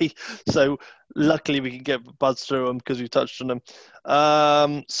way, so luckily we can get buzz through them because we've touched on them.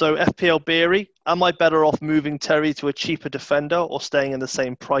 So FPL Beery, am I better off moving Terry to a cheaper defender or staying in the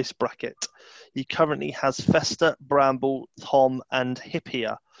same price bracket? He currently has Festa, Bramble, Tom, and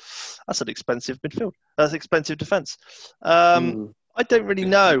Hyypiä. That's an expensive midfield. That's expensive defence. I don't really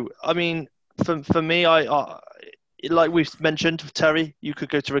know. I mean, for me, I like we've mentioned with Terry, you could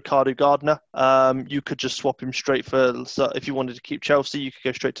go to Ricardo Gardner. You could just swap him straight for. So if you wanted to keep Chelsea, you could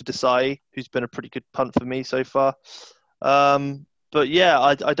go straight to Desai, who's been a pretty good punt for me so far. But yeah,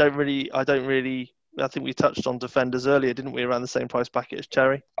 I don't really. I think we touched on defenders earlier, didn't we? Around the same price bracket as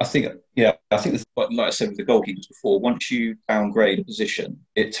Terry. I think, like I said with the goalkeepers before, once you downgrade a position,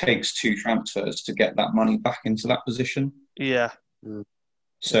 it takes 2 transfers to get that money back into that position. Yeah.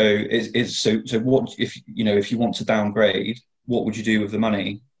 So so what if you want to downgrade, what would you do with the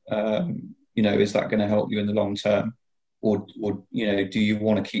money? Is that going to help you in the long term, or do you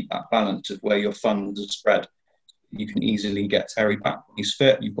want to keep that balance of where your funds are spread? You can easily get Terry back when he's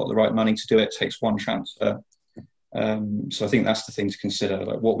fit. You've got the right money to do it. It takes 1 transfer. So I think that's the thing to consider.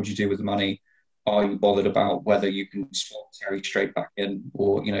 Like, what would you do with the money? Are you bothered about whether you can swap Terry straight back in,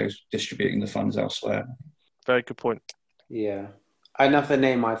 or distributing the funds elsewhere? Very good point. Yeah. Another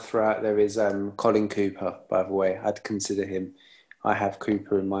name I'd throw out there is Colin Cooper, by the way. I'd consider him. I have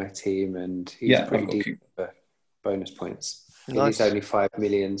Cooper in my team, and he's pretty deep for bonus points. Nice. He's only 5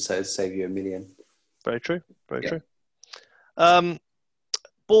 million, so it'd save you $1 million. Very true. Very true.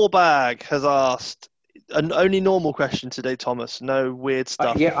 Ballbag has asked an only normal question today, Thomas. No weird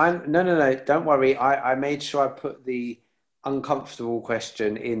stuff. No. Don't worry. I made sure I put the uncomfortable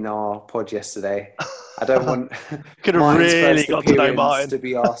question in our pod yesterday. I don't want could have really got to know Martin to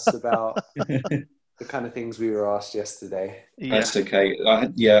be asked about the kind of things we were asked yesterday. Yeah. That's okay.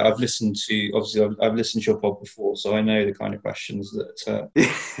 I've listened to your pod before, so I know the kind of questions that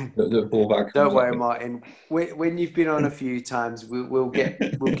the Ballbag. Don't worry, Martin. When you've been on a few times, we'll get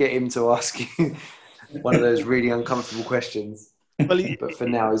him to ask you one of those really uncomfortable questions. Well, but for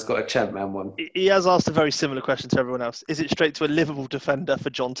now, he's got a Champman one. He has asked a very similar question to everyone else. Is it straight to a Liverpool defender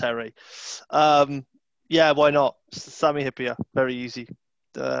for John Terry? Yeah, why not? Sami Hyypiä, very easy.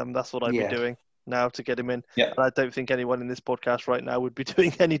 That's what I'd be doing now to get him in. Yeah. And I don't think anyone in this podcast right now would be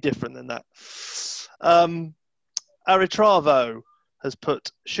doing any different than that. Aritravo has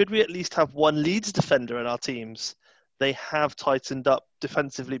put, should we at least have one Leeds defender in our teams? They have tightened up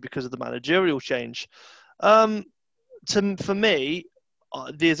defensively because of the managerial change. For me,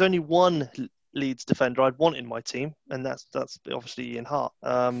 there's only one Leeds defender I'd want in my team, and that's obviously Ian Hart.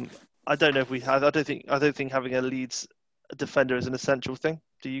 I don't know if we have. I don't think having a Leeds defender is an essential thing.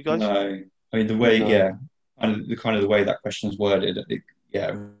 Do you guys? No, I mean the way, and the way that question is worded.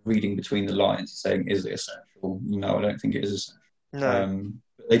 Reading between the lines, saying is it essential? No, I don't think it is essential. No.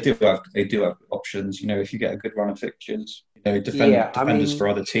 They do have options. If you get a good run of fixtures, defenders for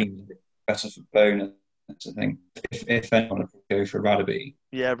other teams better for bonus. I think if anyone would go for Radaby.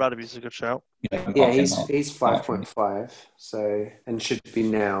 Yeah, Radaby's a good shout. He's 5.5, so and should be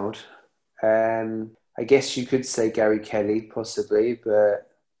nailed. I guess you could say Gary Kelly possibly, but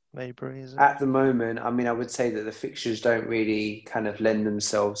Maybury is it? At the moment, I mean, I would say that the fixtures don't really kind of lend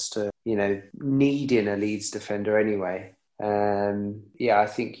themselves to needing a Leeds defender anyway. I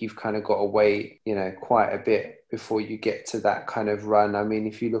think you've kind of got to wait, quite a bit before you get to that kind of run. I mean,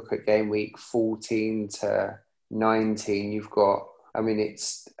 if you look at game week 14 to 19, you've got,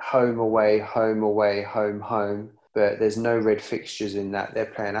 it's home, away, home, but there's no red fixtures in that. They're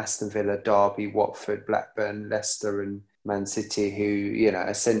playing Aston Villa, Derby, Watford, Blackburn, Leicester and Man City, who,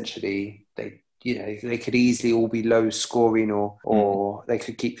 essentially they they could easily all be low scoring or they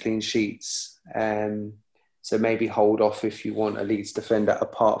could keep clean sheets. So maybe hold off if you want a Leeds defender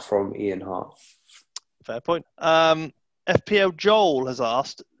apart from Ian Hart. Fair point. FPL Joel has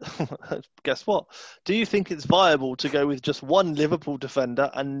asked, guess what? Do you think it's viable to go with just one Liverpool defender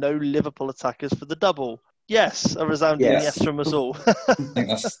and no Liverpool attackers for the double? Yes, a resounding yes from us all. I think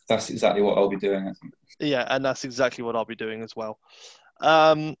that's exactly what I'll be doing, I think. Yeah, and that's exactly what I'll be doing as well.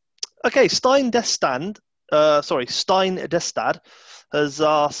 Okay, Stein Destad has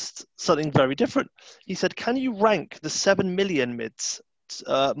asked something very different. He said, can you rank the 7 million mids?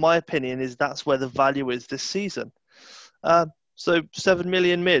 My opinion is that's where the value is this season. So 7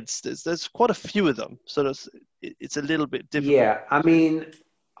 million mids, there's quite a few of them. So it's a little bit difficult. Yeah, I mean,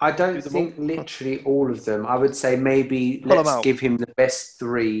 I don't think literally all of them. I would say maybe let's give him the best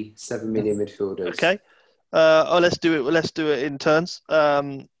 3 7 million midfielders. Okay. Let's do it in turns.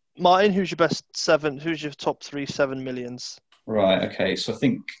 Martin, who's your best 7? Who's your top 3 7 millions? Right. Okay. So I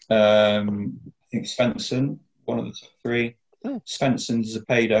think Svensson, one of the top 3. Svensson,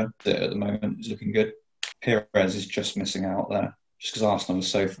 Zepeda, that at the moment is looking good. Pires is just missing out there, just because Arsenal was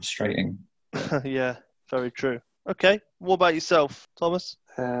so frustrating. Yeah, very true. Okay. What about yourself, Thomas?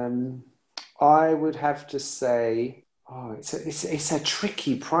 I would have to say, it's a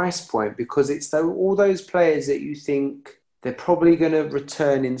tricky price point because it's all those players that you think they're probably going to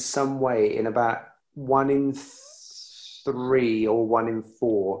return in some way in about 1 in 3 or 1 in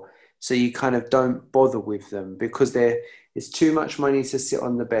 4. So you kind of don't bother with them because it's too much money to sit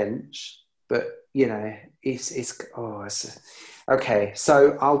on the bench. But, okay.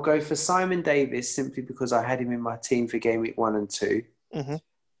 So I'll go for Simon Davis simply because I had him in my team for game week 1 and 2. Mm-hmm.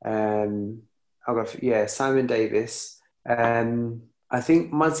 I'll go for, Simon Davis. I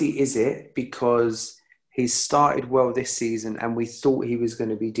think Muzzy is it because he's started well this season and we thought he was going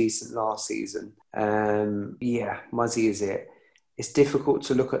to be decent last season. Muzzy is it. It's difficult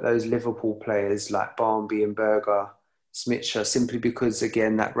to look at those Liverpool players like Barmby and Berger, Smitscher, simply because,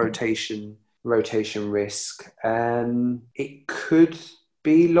 again, that rotation risk. It could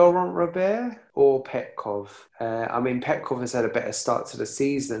be Laurent Robert or Petkov. Petkov has had a better start to the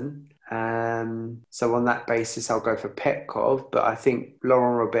season. So on that basis, I'll go for Petkov. But I think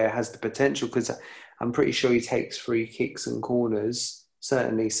Laurent Robert has the potential because I'm pretty sure he takes free kicks and corners.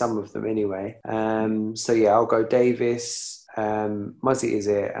 Certainly some of them anyway. I'll go Davis. Muzzy is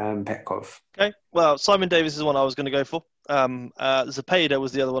it, Petkov. Okay, well, Simon Davis is the one I was going to go for. Zepeda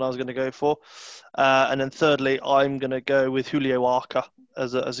was the other one I was going to go for. And then thirdly, I'm going to go with Julio Arca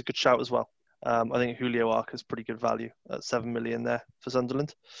as a good shout as well. I think Julio Arca is pretty good value at 7 million there for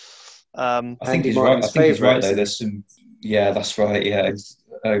Sunderland. I think he's right. I think he's right though. There's some, that's right. Yeah, it's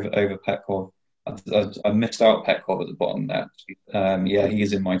over Petkov. I missed out Petkov at the bottom there. He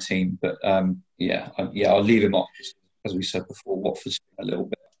is in my team, but I'll leave him off just as we said before. Watford's a little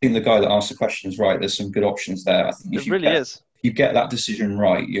bit. I think the guy that asked the question is right. There's some good options there. I think if you get that decision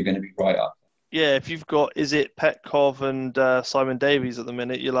right, you're going to be right up. Yeah, if you've got Petkov and Simon Davies at the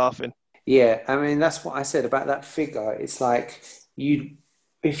minute, you're laughing. Yeah, that's what I said about that figure. It's like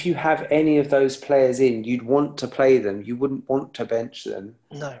if you have any of those players in, you'd want to play them. You wouldn't want to bench them.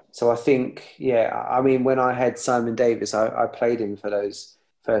 No. So I think, when I had Simon Davis, I played him for those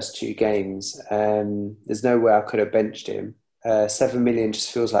first 2 games. There's no way I could have benched him. 7 million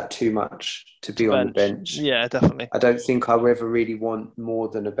just feels like too much to be on the bench. Yeah, definitely. I don't think I'll ever really want more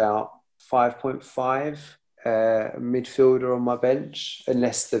than about 5.5 midfielder on my bench,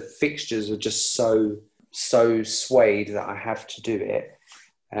 unless the fixtures are just so swayed that I have to do it.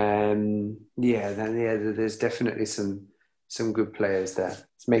 There's definitely some good players there.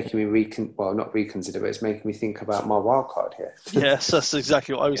 It's making me not reconsider, but it's making me think about my wild card here. Yes, that's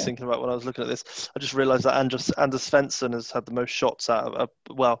exactly what I was thinking about when I was looking at this. I just realised that Anders Svensson has had the most shots out of,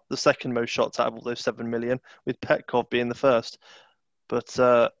 the second most shots out of all those 7 million, with Petkov being the first. But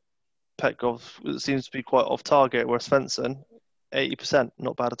Petkov seems to be quite off target, whereas Svensson, 80%,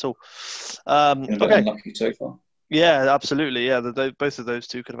 not bad at all. Okay. Unlucky so far. Yeah, absolutely. Yeah, both of those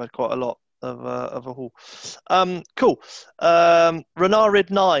two could have had quite a lot of a haul. Cool.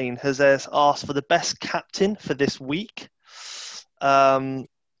 Renarid9 has asked for the best captain for this week. He's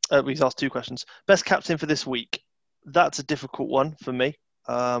asked 2 questions. Best captain for this week. That's a difficult one for me.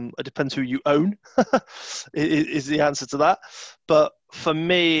 It depends who you own is the answer to that. But for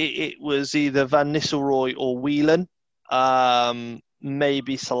me, it was either Van Nistelrooy or Whelan,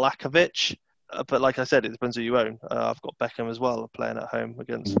 maybe Salakovic. But like I said, it depends who you own. I've got Beckham as well playing at home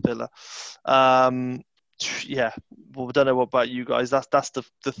against Villa. I don't know what about you guys. That's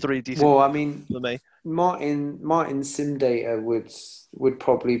the 3 decent. Well, for me, Martin Sim Data would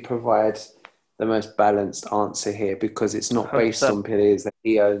probably provide the most balanced answer here because it's not based 100%. On players that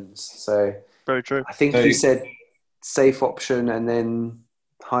he owns. So very true. I think you said safe option and then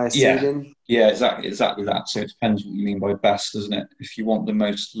higher ceiling. Yeah, exactly that. So it depends what you mean by best, doesn't it? If you want the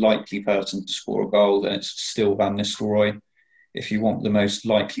most likely person to score a goal, then it's still Van Nistelrooy. If you want the most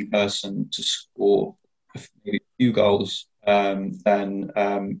likely person to score maybe a few goals, then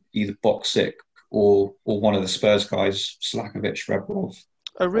either Boksic or one of the Spurs guys, Slakovic, Rebrov.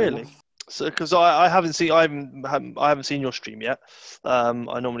 Oh, really? So, because I haven't seen your stream yet. I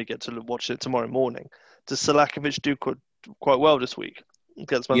normally get to watch it tomorrow morning. Does Slakovic do quite well this week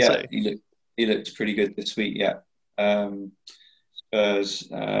against Man City? Yeah, he looked pretty good this week. Yeah, Spurs.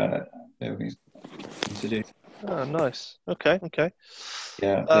 To do. Oh, nice. Okay.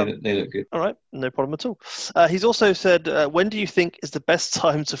 Yeah, they look good. All right, no problem at all. He's also said, when do you think is the best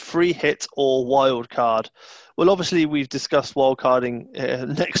time to free hit or wild card? Well, obviously, we've discussed wild carding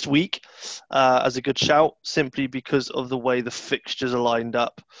next week as a good shout, simply because of the way the fixtures are lined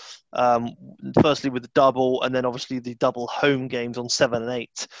up. Firstly, with the double, and then obviously the double home games on 7 and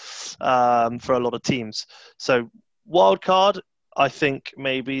 8 for a lot of teams. So wild card, I think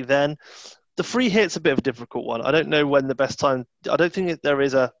maybe then. The free hit's a bit of a difficult one. I don't know when the best time. I don't think there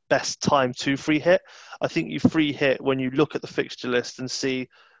is a best time to free hit. I think you free hit when you look at the fixture list and see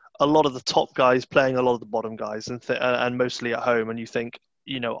a lot of the top guys playing a lot of the bottom guys, and mostly at home. And you think,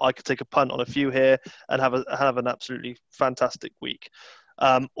 I could take a punt on a few here and have an absolutely fantastic week.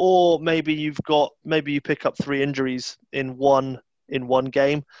 Or maybe you pick up 3 injuries in one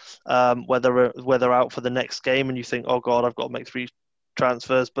game, where they're out for the next game, and you think, oh God, I've got to make 3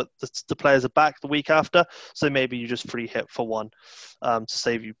 transfers, but the players are back the week after, so maybe you just free hit for 1 to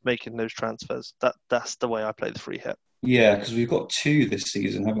save you making those transfers. That's the way I play the free hit. Yeah, because we've got 2 this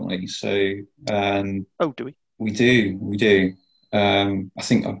season, haven't we? So do we? We do. I'm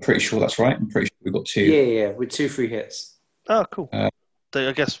pretty sure that's right. I'm pretty sure we've got 2. Yeah, with 2 free hits. Oh, cool. I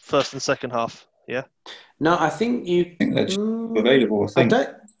guess first and second half. Yeah. No, I think they're just available. I think.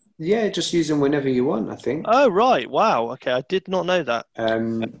 Yeah, just use them whenever you want, I think. Oh, right. Wow. Okay, I did not know that.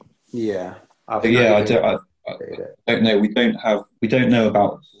 Yeah. I don't know. We don't know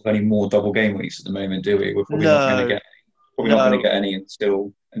about any more double game weeks at the moment, do we? We're probably not going to get any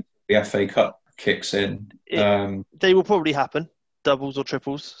until the FA Cup kicks in. They will probably happen, doubles or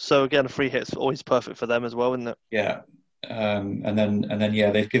triples. So again, a free hit's always perfect for them as well, isn't it? Yeah. And then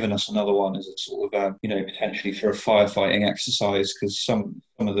they've given us another one as a sort of potentially for a firefighting exercise, because some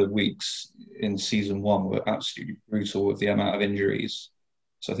of the weeks in season 1 were absolutely brutal with the amount of injuries.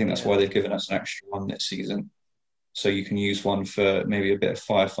 So I think that's why they've given us an extra one this season. So you can use one for maybe a bit of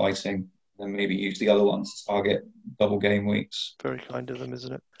firefighting, and maybe use the other one to target double game weeks. Very kind of them,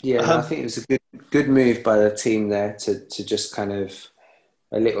 isn't it? Yeah, I think it was a good move by the team there to just kind of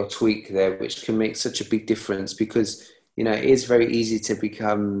a little tweak there, which can make such a big difference, because it is very easy to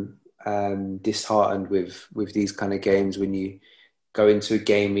become disheartened with these kind of games when you go into a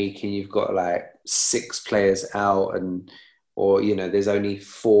game week and you've got like 6 players out, or there's only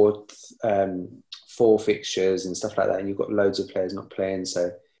 4 fixtures and stuff like that, and you've got loads of players not playing. So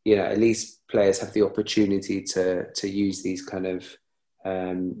at least players have the opportunity to use these kind of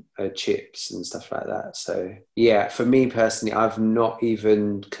chips and stuff like that. So yeah, for me personally, I've not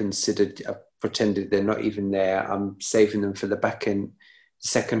even considered. Pretended they're not even there. I'm saving them for the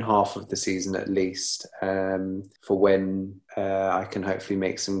second half of the season at least, for when I can hopefully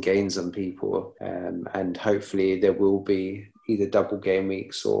make some gains on people, and hopefully there will be either double game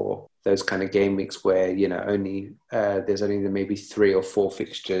weeks or those kind of game weeks where there's only maybe 3 or 4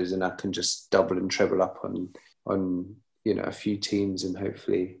 fixtures, and I can just double and treble up on a few teams, and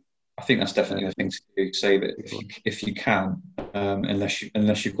hopefully. I think that's definitely the thing to do. Save it if you can, unless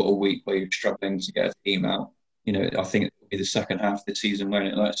you've got a week where you're struggling to get a team out. I think it will be the second half of the season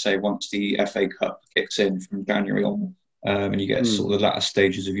when, let's say, once the FA Cup kicks in from January on, and you get sort of the latter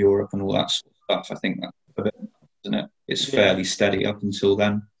stages of Europe and all that sort of stuff. I think that's a bit, isn't it? It's fairly steady up until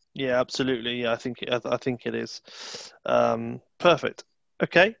then. Yeah, absolutely. Yeah, I think it is. Perfect.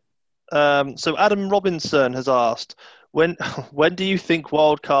 Okay. So Adam Robinson has asked, when do you think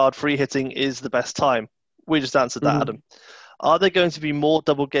wildcard free hitting is the best time? We just answered that, Adam. Are there going to be more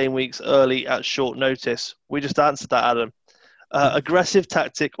double game weeks early at short notice? We just answered that, Adam. Aggressive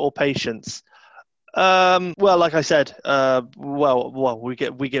tactic or patience? Well, like I said,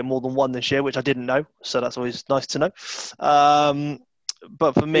 we get more than 1 this year, which I didn't know, so that's always nice to know.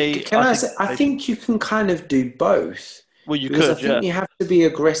 But for me, I think you can kind of do both. Well, you could. I think you have to be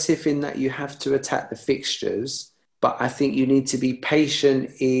aggressive in that you have to attack the fixtures. But I think you need to be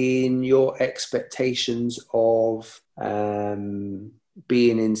patient in your expectations of being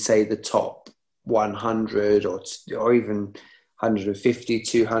in, say, the top 100 or even 150,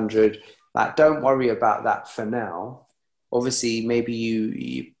 200. Like, don't worry about that for now. Obviously, maybe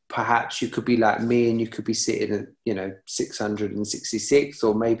you perhaps you could be like me and you could be sitting at 666,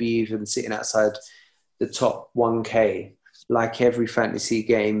 or maybe even sitting outside the top 1K. Like every fantasy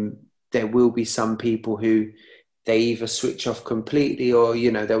game, there will be some people who they either switch off completely, or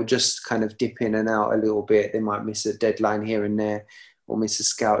they'll just kind of dip in and out a little bit. They might miss a deadline here and there, or miss a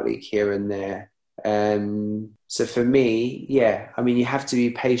scout league here and there. So for me, you have to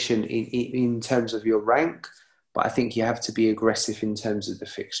be patient in terms of your rank, but I think you have to be aggressive in terms of the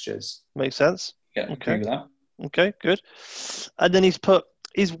fixtures. Makes sense. Yeah, okay. Agree with that. Okay, good. And then is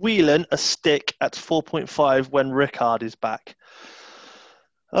Whelan a stick at 4.5 when Rickard is back?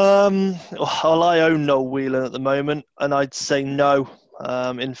 Well, I own Noel Whelan at the moment, and I'd say no.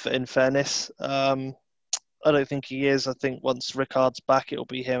 In fairness, I don't think he is. I think once Rickard's back, it'll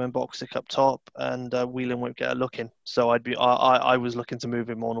be him and Boxic up top, and Whelan won't get a look in. So I was looking to move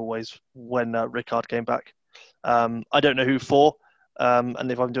him on always when Rickard came back. I don't know who for, and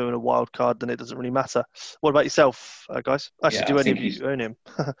if I'm doing a wild card, then it doesn't really matter. What about yourself, guys? Actually, do any of you own him?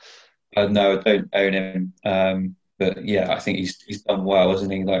 No, I don't own him. But yeah, I think he's done well,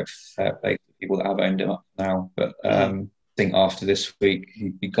 hasn't he? Like, fair play to people that have owned him up now. But I think after this week,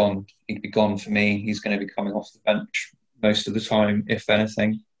 he'd be gone. He'd be gone for me. He's going to be coming off the bench most of the time, if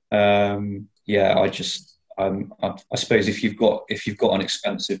anything. I suppose if you've got an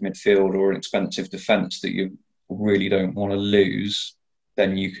expensive midfield or an expensive defence that you really don't want to lose,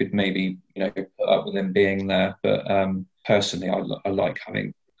 then you could maybe put up with him being there. But personally, I like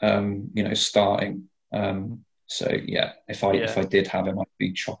having starting. So yeah, if I did have him, I'd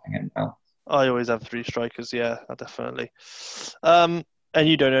be chopping him now. I always have 3 strikers. Yeah, definitely. And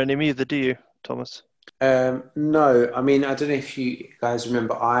you don't own him either, do you, Thomas? No, I mean, I don't know if you guys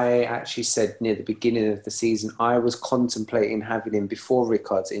remember, I actually said near the beginning of the season, I was contemplating having him before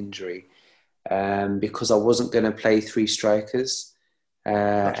Rickard's injury, because I wasn't going to play 3 strikers,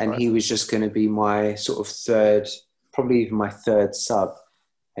 and he was just going to be my sort of third, probably even my third sub,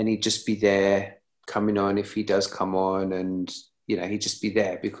 and he'd just be there coming on if he does come on, and he'd just be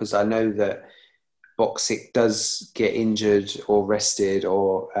there, because I know that Boxic does get injured or rested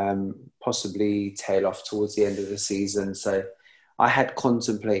or possibly tail off towards the end of the season. So I had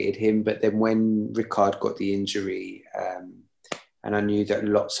contemplated him, but then when Rickard got the injury, and I knew that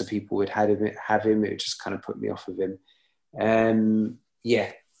lots of people would have him, it just kind of put me off of him.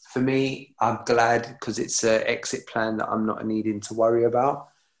 For me, I'm glad, because it's an exit plan that I'm not needing to worry about.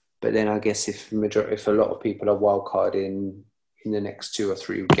 But then I guess if a lot of people are wildcarding in the next 2 or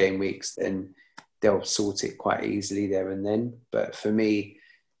 3 game weeks, then they'll sort it quite easily there and then. But for me,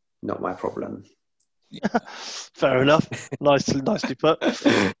 not my problem. Fair enough. Nicely put.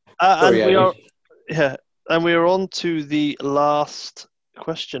 And we are on to the last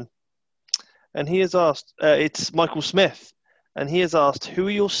question. And he has asked, it's Michael Smith, and he has asked, who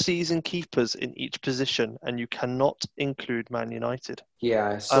are your season keepers in each position? And you cannot include Man United. Yeah,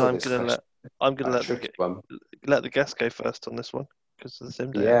 I saw and I'm going to let the guest go first on this one, because of the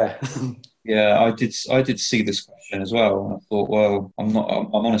sim day. Yeah. I did see this question as well. I thought, well, I'm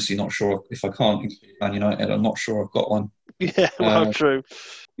honestly not sure if I can't include Man United. I'm not sure I've got one. Yeah, well, true.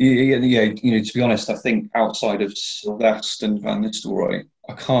 Yeah. To be honest, I think outside of Sylvester and Van Nistelrooy,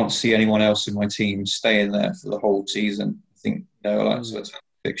 I can't see anyone else in my team staying there for the whole season. I think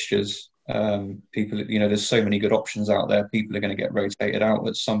fixtures. People, there's so many good options out there. People are going to get rotated out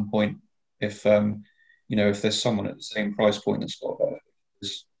at some point. If there's someone at the same price point that's got better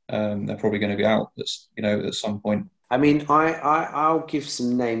fixtures, they're probably going to be out. At some point. I mean, I'll give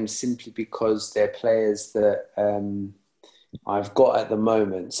some names simply because they're players that I've got at the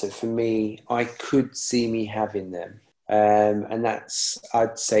moment. So for me, I could see me having them, and that's,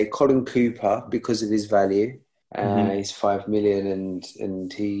 I'd say, Colin Cooper, because of his value. He's 5 million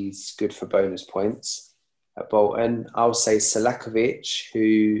and he's good for bonus points at Bolton. I'll say Selakovic,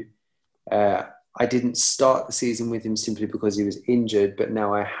 who I didn't start the season with him simply because he was injured, but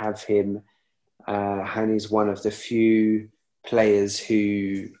now I have him, and he's one of the few players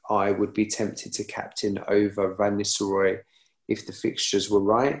who I would be tempted to captain over Van Nistelrooy if the fixtures were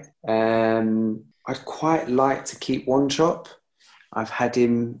right. I'd quite like to keep Wanchop. I've had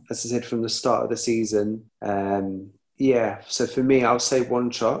him, as I said, from the start of the season. So for me, I'll say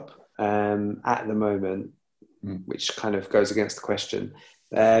Wanchop at the moment, which kind of goes against the question.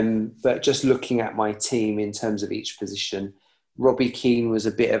 But just looking at my team in terms of each position, Robbie Keane was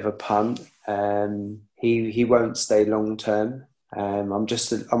a bit of a punt. He won't stay long term. I'm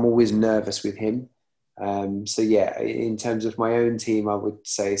always nervous with him. So yeah, in terms of my own team, I would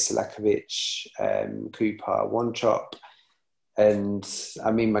say Selakovic, Cooper, Wanchop, and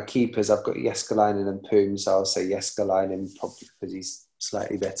I mean my keepers. I've got Jääskeläinen and Poom, so I'll say Jääskeläinen probably because he's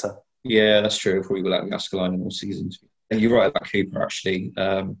slightly better. Yeah, that's true. Probably will have Jääskeläinen all season. And you're right about Cooper actually.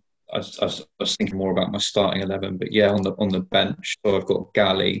 I was thinking more about my starting 11, but yeah, on the bench. So I've got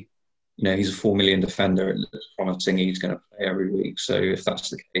Galley. You know, he's a 4 million defender. It looks promising. He's going to play every week. So if that's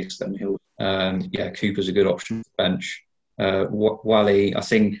the case, then he'll. Cooper's a good option for bench. Wally, I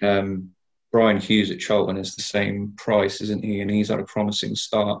think Brian Hughes at Charlton is the same price, isn't he? And he's had a promising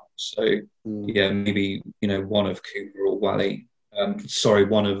start. So maybe one of Cooper or Wally.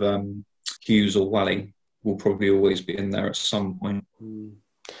 One of Hughes or Wally will probably always be in there at some point.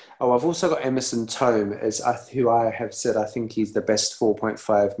 Oh, I've also got Emerson Tome, who I have said I think he's the best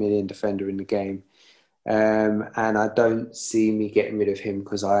 4.5 million defender in the game. And I don't see me getting rid of him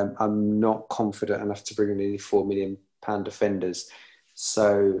because I'm not confident enough to bring in any £4 million defenders.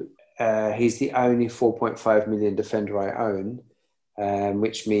 So he's the only 4.5 million defender I own,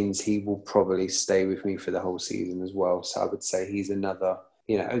 which means he will probably stay with me for the whole season as well. So I would say he's another,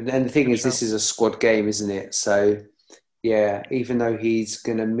 and the thing is, this is a squad game, isn't it? So yeah, even though he's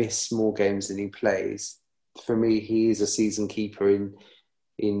going to miss more games than he plays, for me, he is a season keeper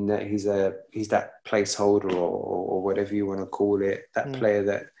in that he's that placeholder or whatever you want to call it, that player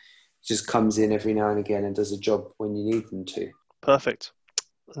that just comes in every now and again and does a job when you need them to. Perfect.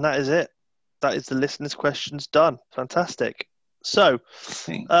 And that is it. That is the listeners' questions done. Fantastic. So,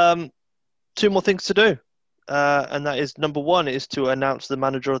 2 more things to do. And that is, number 1 is to announce the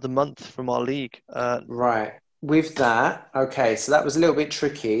manager of the month from our league. Right. With that, okay, so that was a little bit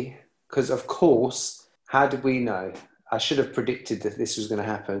tricky because, of course, how did we know? I should have predicted that this was going to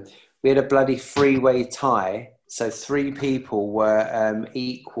happen. We had a bloody 3-way tie. So 3 people were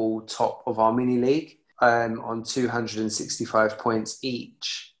equal top of our mini league on 265 points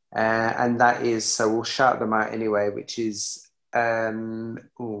each. And that is, so we'll shout them out anyway, which is, I'll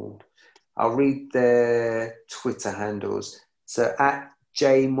read their Twitter handles. So at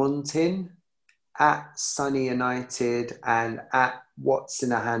J Montin, at Sunny United, and at What's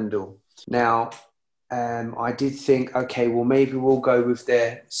in a Handle. Now, I did think, okay, well, maybe we'll go with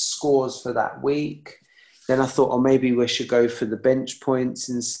their scores for that week. Then I thought, maybe we should go for the bench points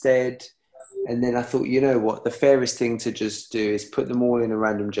instead. And then I thought, you know what, the fairest thing to just do is put them all in a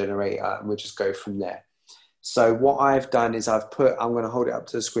random generator and we'll just go from there. So what I've done is I'm going to hold it up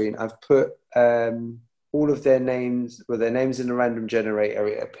to the screen. I've put all of their names in a random generator.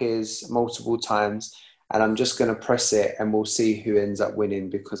 It appears multiple times. And I'm just going to press it and we'll see who ends up winning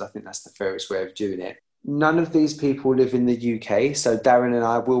because I think that's the fairest way of doing it. None of these people live in the UK. So Darren and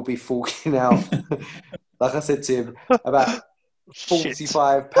I will be forking out, like I said to him, about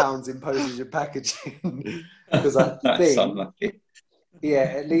 £45 in postage and packaging. Because I think, unlucky. Yeah,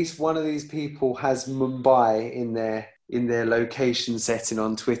 at least one of these people has Mumbai in their location setting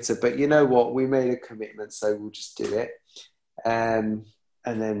on Twitter. But you know what? We made a commitment, so we'll just do it. And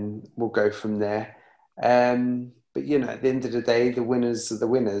then we'll go from there. But at the end of the day, the winners are the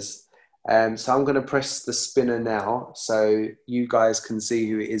winners. So I'm going to press the spinner now so you guys can see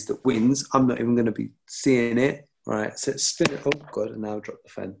who it is that wins. I'm not even going to be seeing it. Right, so it's spinning. Oh, God, and now I've dropped the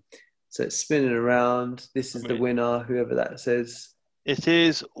pen. So it's spinning around. This is the winner, whoever that says. It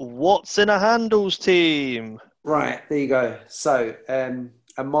is What's in a Handles team. Right, there you go. So,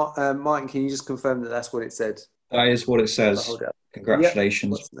 Martin, can you just confirm that that's what it said? That is what it says.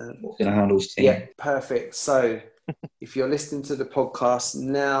 Congratulations. Yep. What's in a Handles team. Yeah, perfect. So, if you're listening to the podcast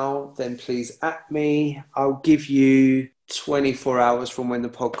now, then please at me. I'll give you 24 hours from when the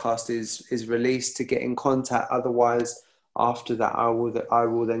podcast is released to get in contact. Otherwise, after that, I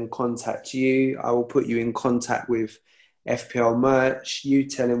will then contact you. I will put you in contact with FPL merch. You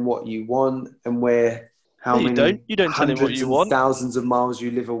tell him what you want and where. You don't tell him what you want. Thousands of miles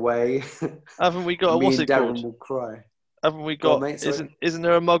you live away. Haven't we got? What's it called? Darren will cry. Haven't we got? Isn't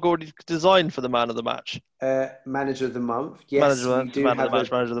there a mug already designed for the man of the match? Manager of the month. Yes, manager of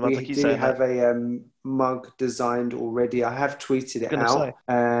the month. We do have a mug designed already. I have tweeted it out.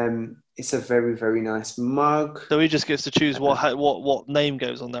 It's a very, very nice mug. So he just gets to choose what name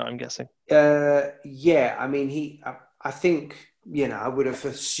goes on there, I'm guessing. Yeah, I mean, I think, I would have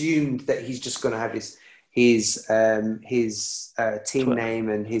assumed that he's just going to have his team Twitter name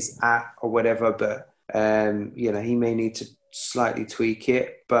and his @ or whatever, but he may need to slightly tweak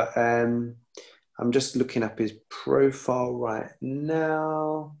it. But I'm just looking up his profile right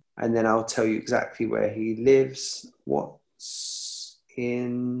now, and then I'll tell you exactly where he lives. What's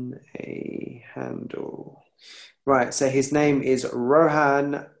in a handle? Right, so his name is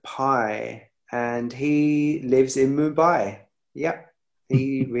Rohan Pai, and he lives in Mumbai. Yep,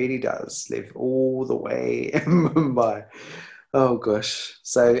 he really does live all the way in Mumbai. Oh gosh!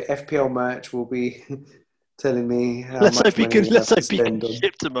 So FPL merch will be telling me how much money we have to spend on.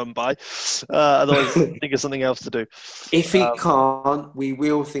 Ship to Mumbai. Otherwise, think of something else to do. If he can't, we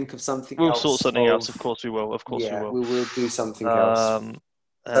will think of something else. We'll sort something else. Of course we will. Of course we will. We will do something else.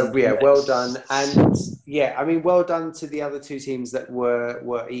 So yeah, well done. And yeah, I mean, well done to the other two teams that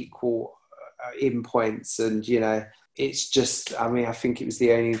were equal in points. And, you know, it's just, I mean, I think it was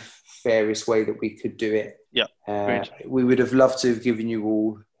the only fairest way that we could do it. Yeah, we would have loved to have given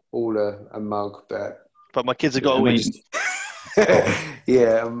you all a mug, but my kids have got a waste.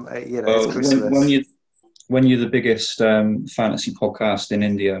 Yeah, you know, it's Christmas. When you're the biggest fantasy podcast in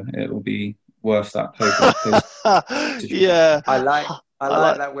India, it will be worth that poker. Yeah, I like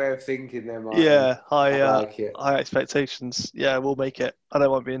that way of thinking there, Martin. Yeah, high expectations. Yeah, we'll make it. I don't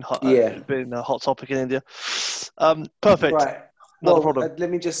want being being a hot topic in India. Perfect. Right. Not a problem.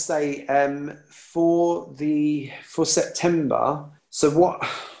 Let me just say, for September. So what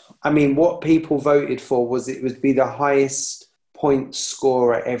people voted for was it would be the highest point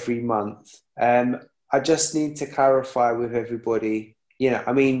scorer every month. I just need to clarify with everybody. You know,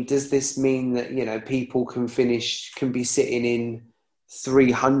 I mean, does this mean that, you know, people can be sitting in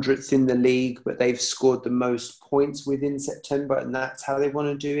 300th in the league, but they've scored the most points within September, and that's how they want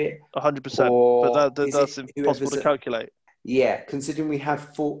to do it? 100%. But that's impossible to calculate. Yeah, considering we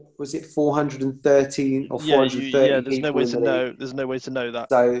have 413 or 430 there's no way to know. There's no way to know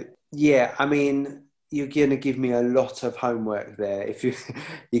that. So yeah, I mean, you're going to give me a lot of homework there. If you're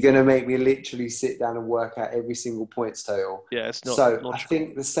going to make me literally sit down and work out every single points total. Yeah, it's not. So logical. I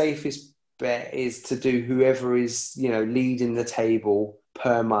think the safest bet is to do whoever is, you know, leading the table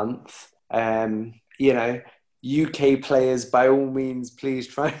per month. You know, UK players, by all means, please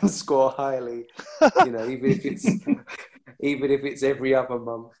try and score highly. You know, even if it's every other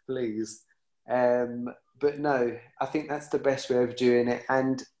month, please. But no, I think that's the best way of doing it.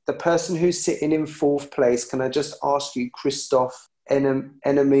 And the person who's sitting in fourth place, can I just ask you, Christoph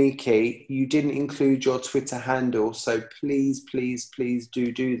Enamiki, you didn't include your Twitter handle, so please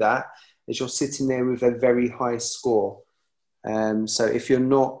do that, as you're sitting there with a very high score. So if you're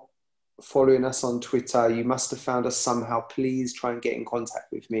not following us on Twitter, you must have found us somehow. Please try and get in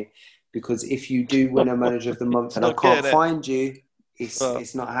contact with me, because if you do win a Manager of the Month and I can't find you,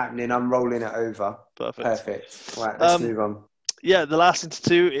 it's not happening. I'm rolling it over. Perfect. Right, let's move on. Yeah, the last thing to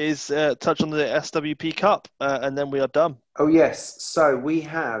do is touch on the SWP Cup, and then we are done. Oh, yes. So we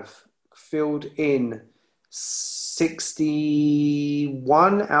have filled in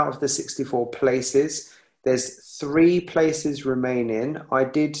 61 out of the 64 places. There's 3 places remaining. I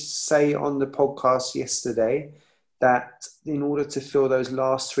did say on the podcast yesterday that in order to fill those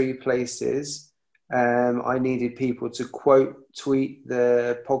last 3 places, I needed people to tweet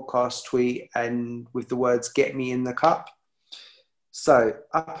the podcast tweet and with the words, "Get me in the cup." So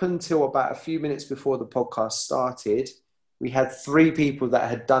up until about a few minutes before the podcast started, we had 3 people that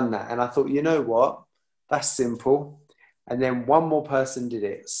had done that. And I thought, you know what? That's simple. And then one more person did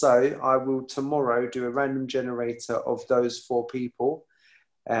it. So I will tomorrow do a random generator of those 4 people.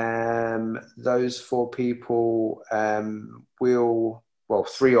 Those 4 people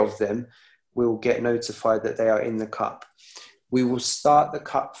 3 of them will get notified that they are in the cup. We will start the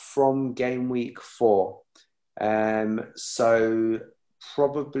cup from game week 4. So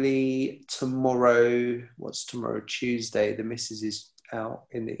probably tomorrow, what's tomorrow? Tuesday. The missus is out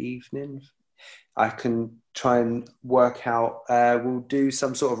in the evening. I can try and work out. We'll do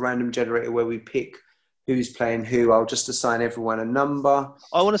some sort of random generator where we pick who's playing who. I'll just assign everyone a number.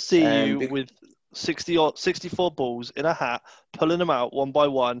 I want to see you with 64 balls in a hat, pulling them out one by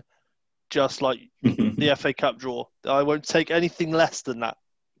one, just like the FA Cup draw. I won't take anything less than that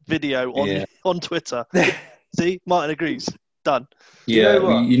video on Twitter. See, Martin agrees. Done.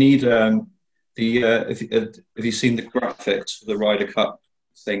 Yeah, you need have you seen the graphics for the Ryder Cup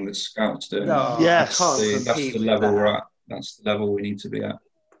thing that Scouts do? No, yes. That's the level we're at. That's the level we need to be at.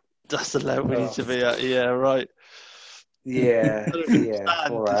 That's the level we need to be at. Yeah, right. Yeah.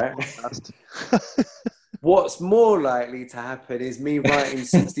 All right. What's more likely to happen is me writing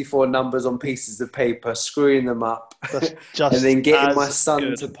 64 numbers on pieces of paper, screwing them up, and then getting my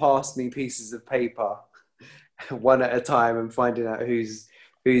son to pass me pieces of paper one at a time and finding out who's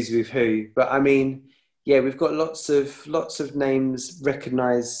with who. But I mean, yeah, we've got lots of names,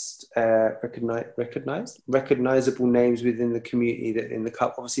 recognizable names within the community that in the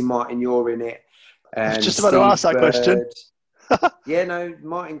cup. Obviously, Martin, you're in it. I was just about to ask that question. Yeah, no,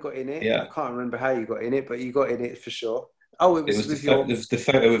 Martin got in it. Yeah. I can't remember how you got in it, but you got in it for sure. Oh, it was the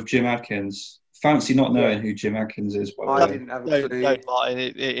photo of Jim Adkins. fancy not knowing who Jim Adkins is. I didn't have a clue. No,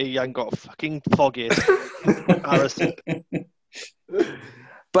 Martin, he ain't got a fucking foggiest comparison.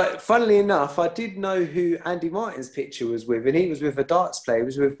 But funnily enough, I did know who Andy Martin's picture was with, and he was with a darts player. He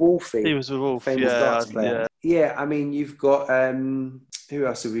was with Wolfie. He was with Wolf, famous darts player. Yeah, I mean, you've got who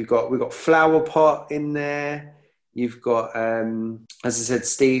else have we got? We've got Flower Pot in there. You've got, as I said,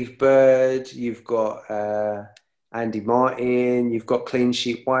 Steve Bird. You've got Andy Martin. You've got Clean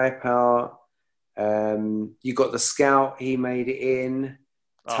Sheet Wipeout. You've got the Scout. He made it in.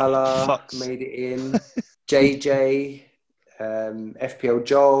 Tuller made it in. JJ. FPL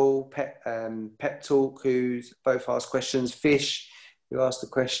Joel, Pep Talk, who's both asked questions. Fish, who asked a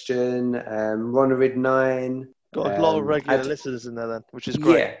question. Ronarid 9. Got a lot of regular listeners in there then, which is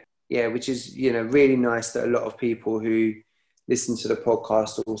great. Yeah, which is, really nice that a lot of people who listen to the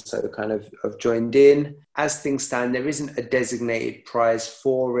podcast also kind of have joined in. As things stand, there isn't a designated prize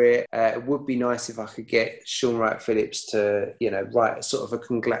for it. It would be nice if I could get Sean Wright Phillips to, write sort of a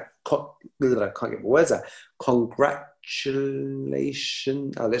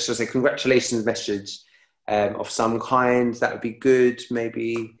congratulations message of some kind. That would be good,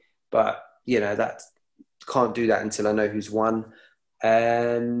 maybe, but that can't do that until I know who's won.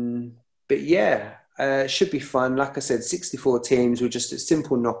 But yeah, should be fun. Like I said, 64 teams with just a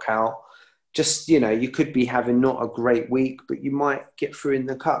simple knockout. Just, you could be having not a great week, but you might get through in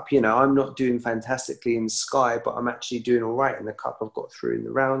the cup. I'm not doing fantastically in Sky, but I'm actually doing all right in the cup. I've got through in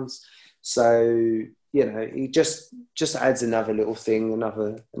the rounds. So, it just adds another little thing,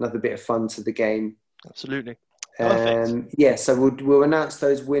 another bit of fun to the game. Absolutely. So we'll announce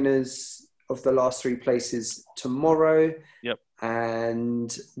those winners of the last 3 places tomorrow. Yep.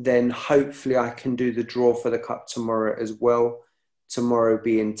 And then hopefully I can do the draw for the cup tomorrow as well. Tomorrow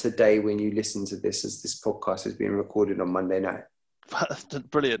being today when you listen to this, as this podcast is being recorded on Monday night.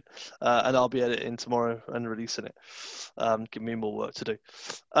 Brilliant. And I'll be editing tomorrow and releasing it. Give me more work to do.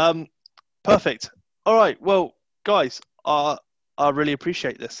 Perfect. All right. Well, guys, I really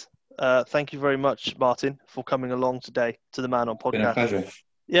appreciate this. Thank you very much, Martin, for coming along today to the Man On podcast. Been a pleasure.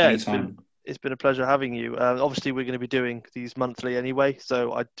 Yeah, it's been a pleasure having you. Obviously, we're going to be doing these monthly anyway,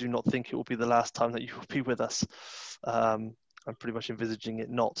 so I do not think it will be the last time that you will be with us. I'm pretty much envisaging it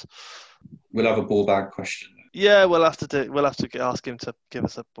not. We'll have a ball bag question. Yeah, we'll have to ask him to give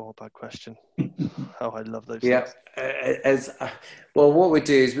us a ball bag question. Oh, I love those. Yeah, well, what we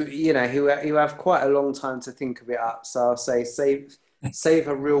do is, he'll have quite a long time to think of it up. So I'll say save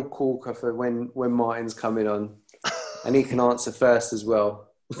a real corker for when Martin's coming on, and he can answer first as well.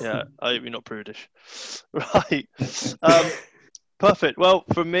 Yeah, I hope you're not prudish. Right. Perfect. Well,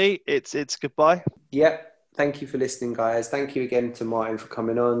 from me, it's goodbye. Yep. Thank you for listening, guys. Thank you again to Martin for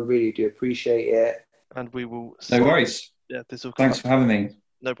coming on. Really do appreciate it. And we will... No worries. Yeah, Thanks for having me.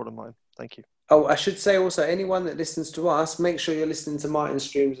 No problem, Martin. Thank you. Oh, I should say also, anyone that listens to us, make sure you're listening to Martin's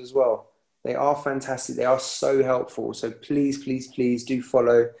streams as well. They are fantastic. They are so helpful. So please, please, please do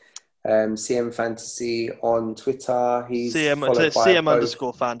follow CM Fantasy on Twitter. He's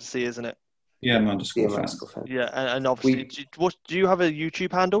CM_fantasy, isn't it? Yeah, _fantasy. Yeah, and obviously, do you have a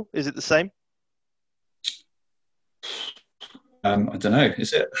YouTube handle? Is it the same? I don't know.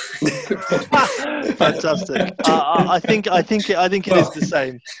 Is it? Fantastic. I think it is the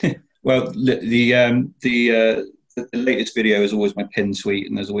same. Well, the latest video is always my pinned tweet,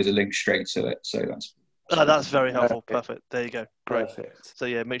 and there's always a link straight to it. So that's very helpful. Perfect. There you go. Great. Perfect. So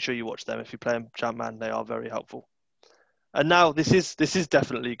yeah, make sure you watch them if you play them, Champman. They are very helpful. And now this is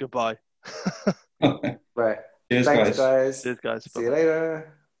definitely goodbye. Right. Cheers, Thanks, guys. Cheers, guys. See you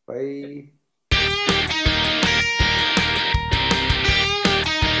later. Bye.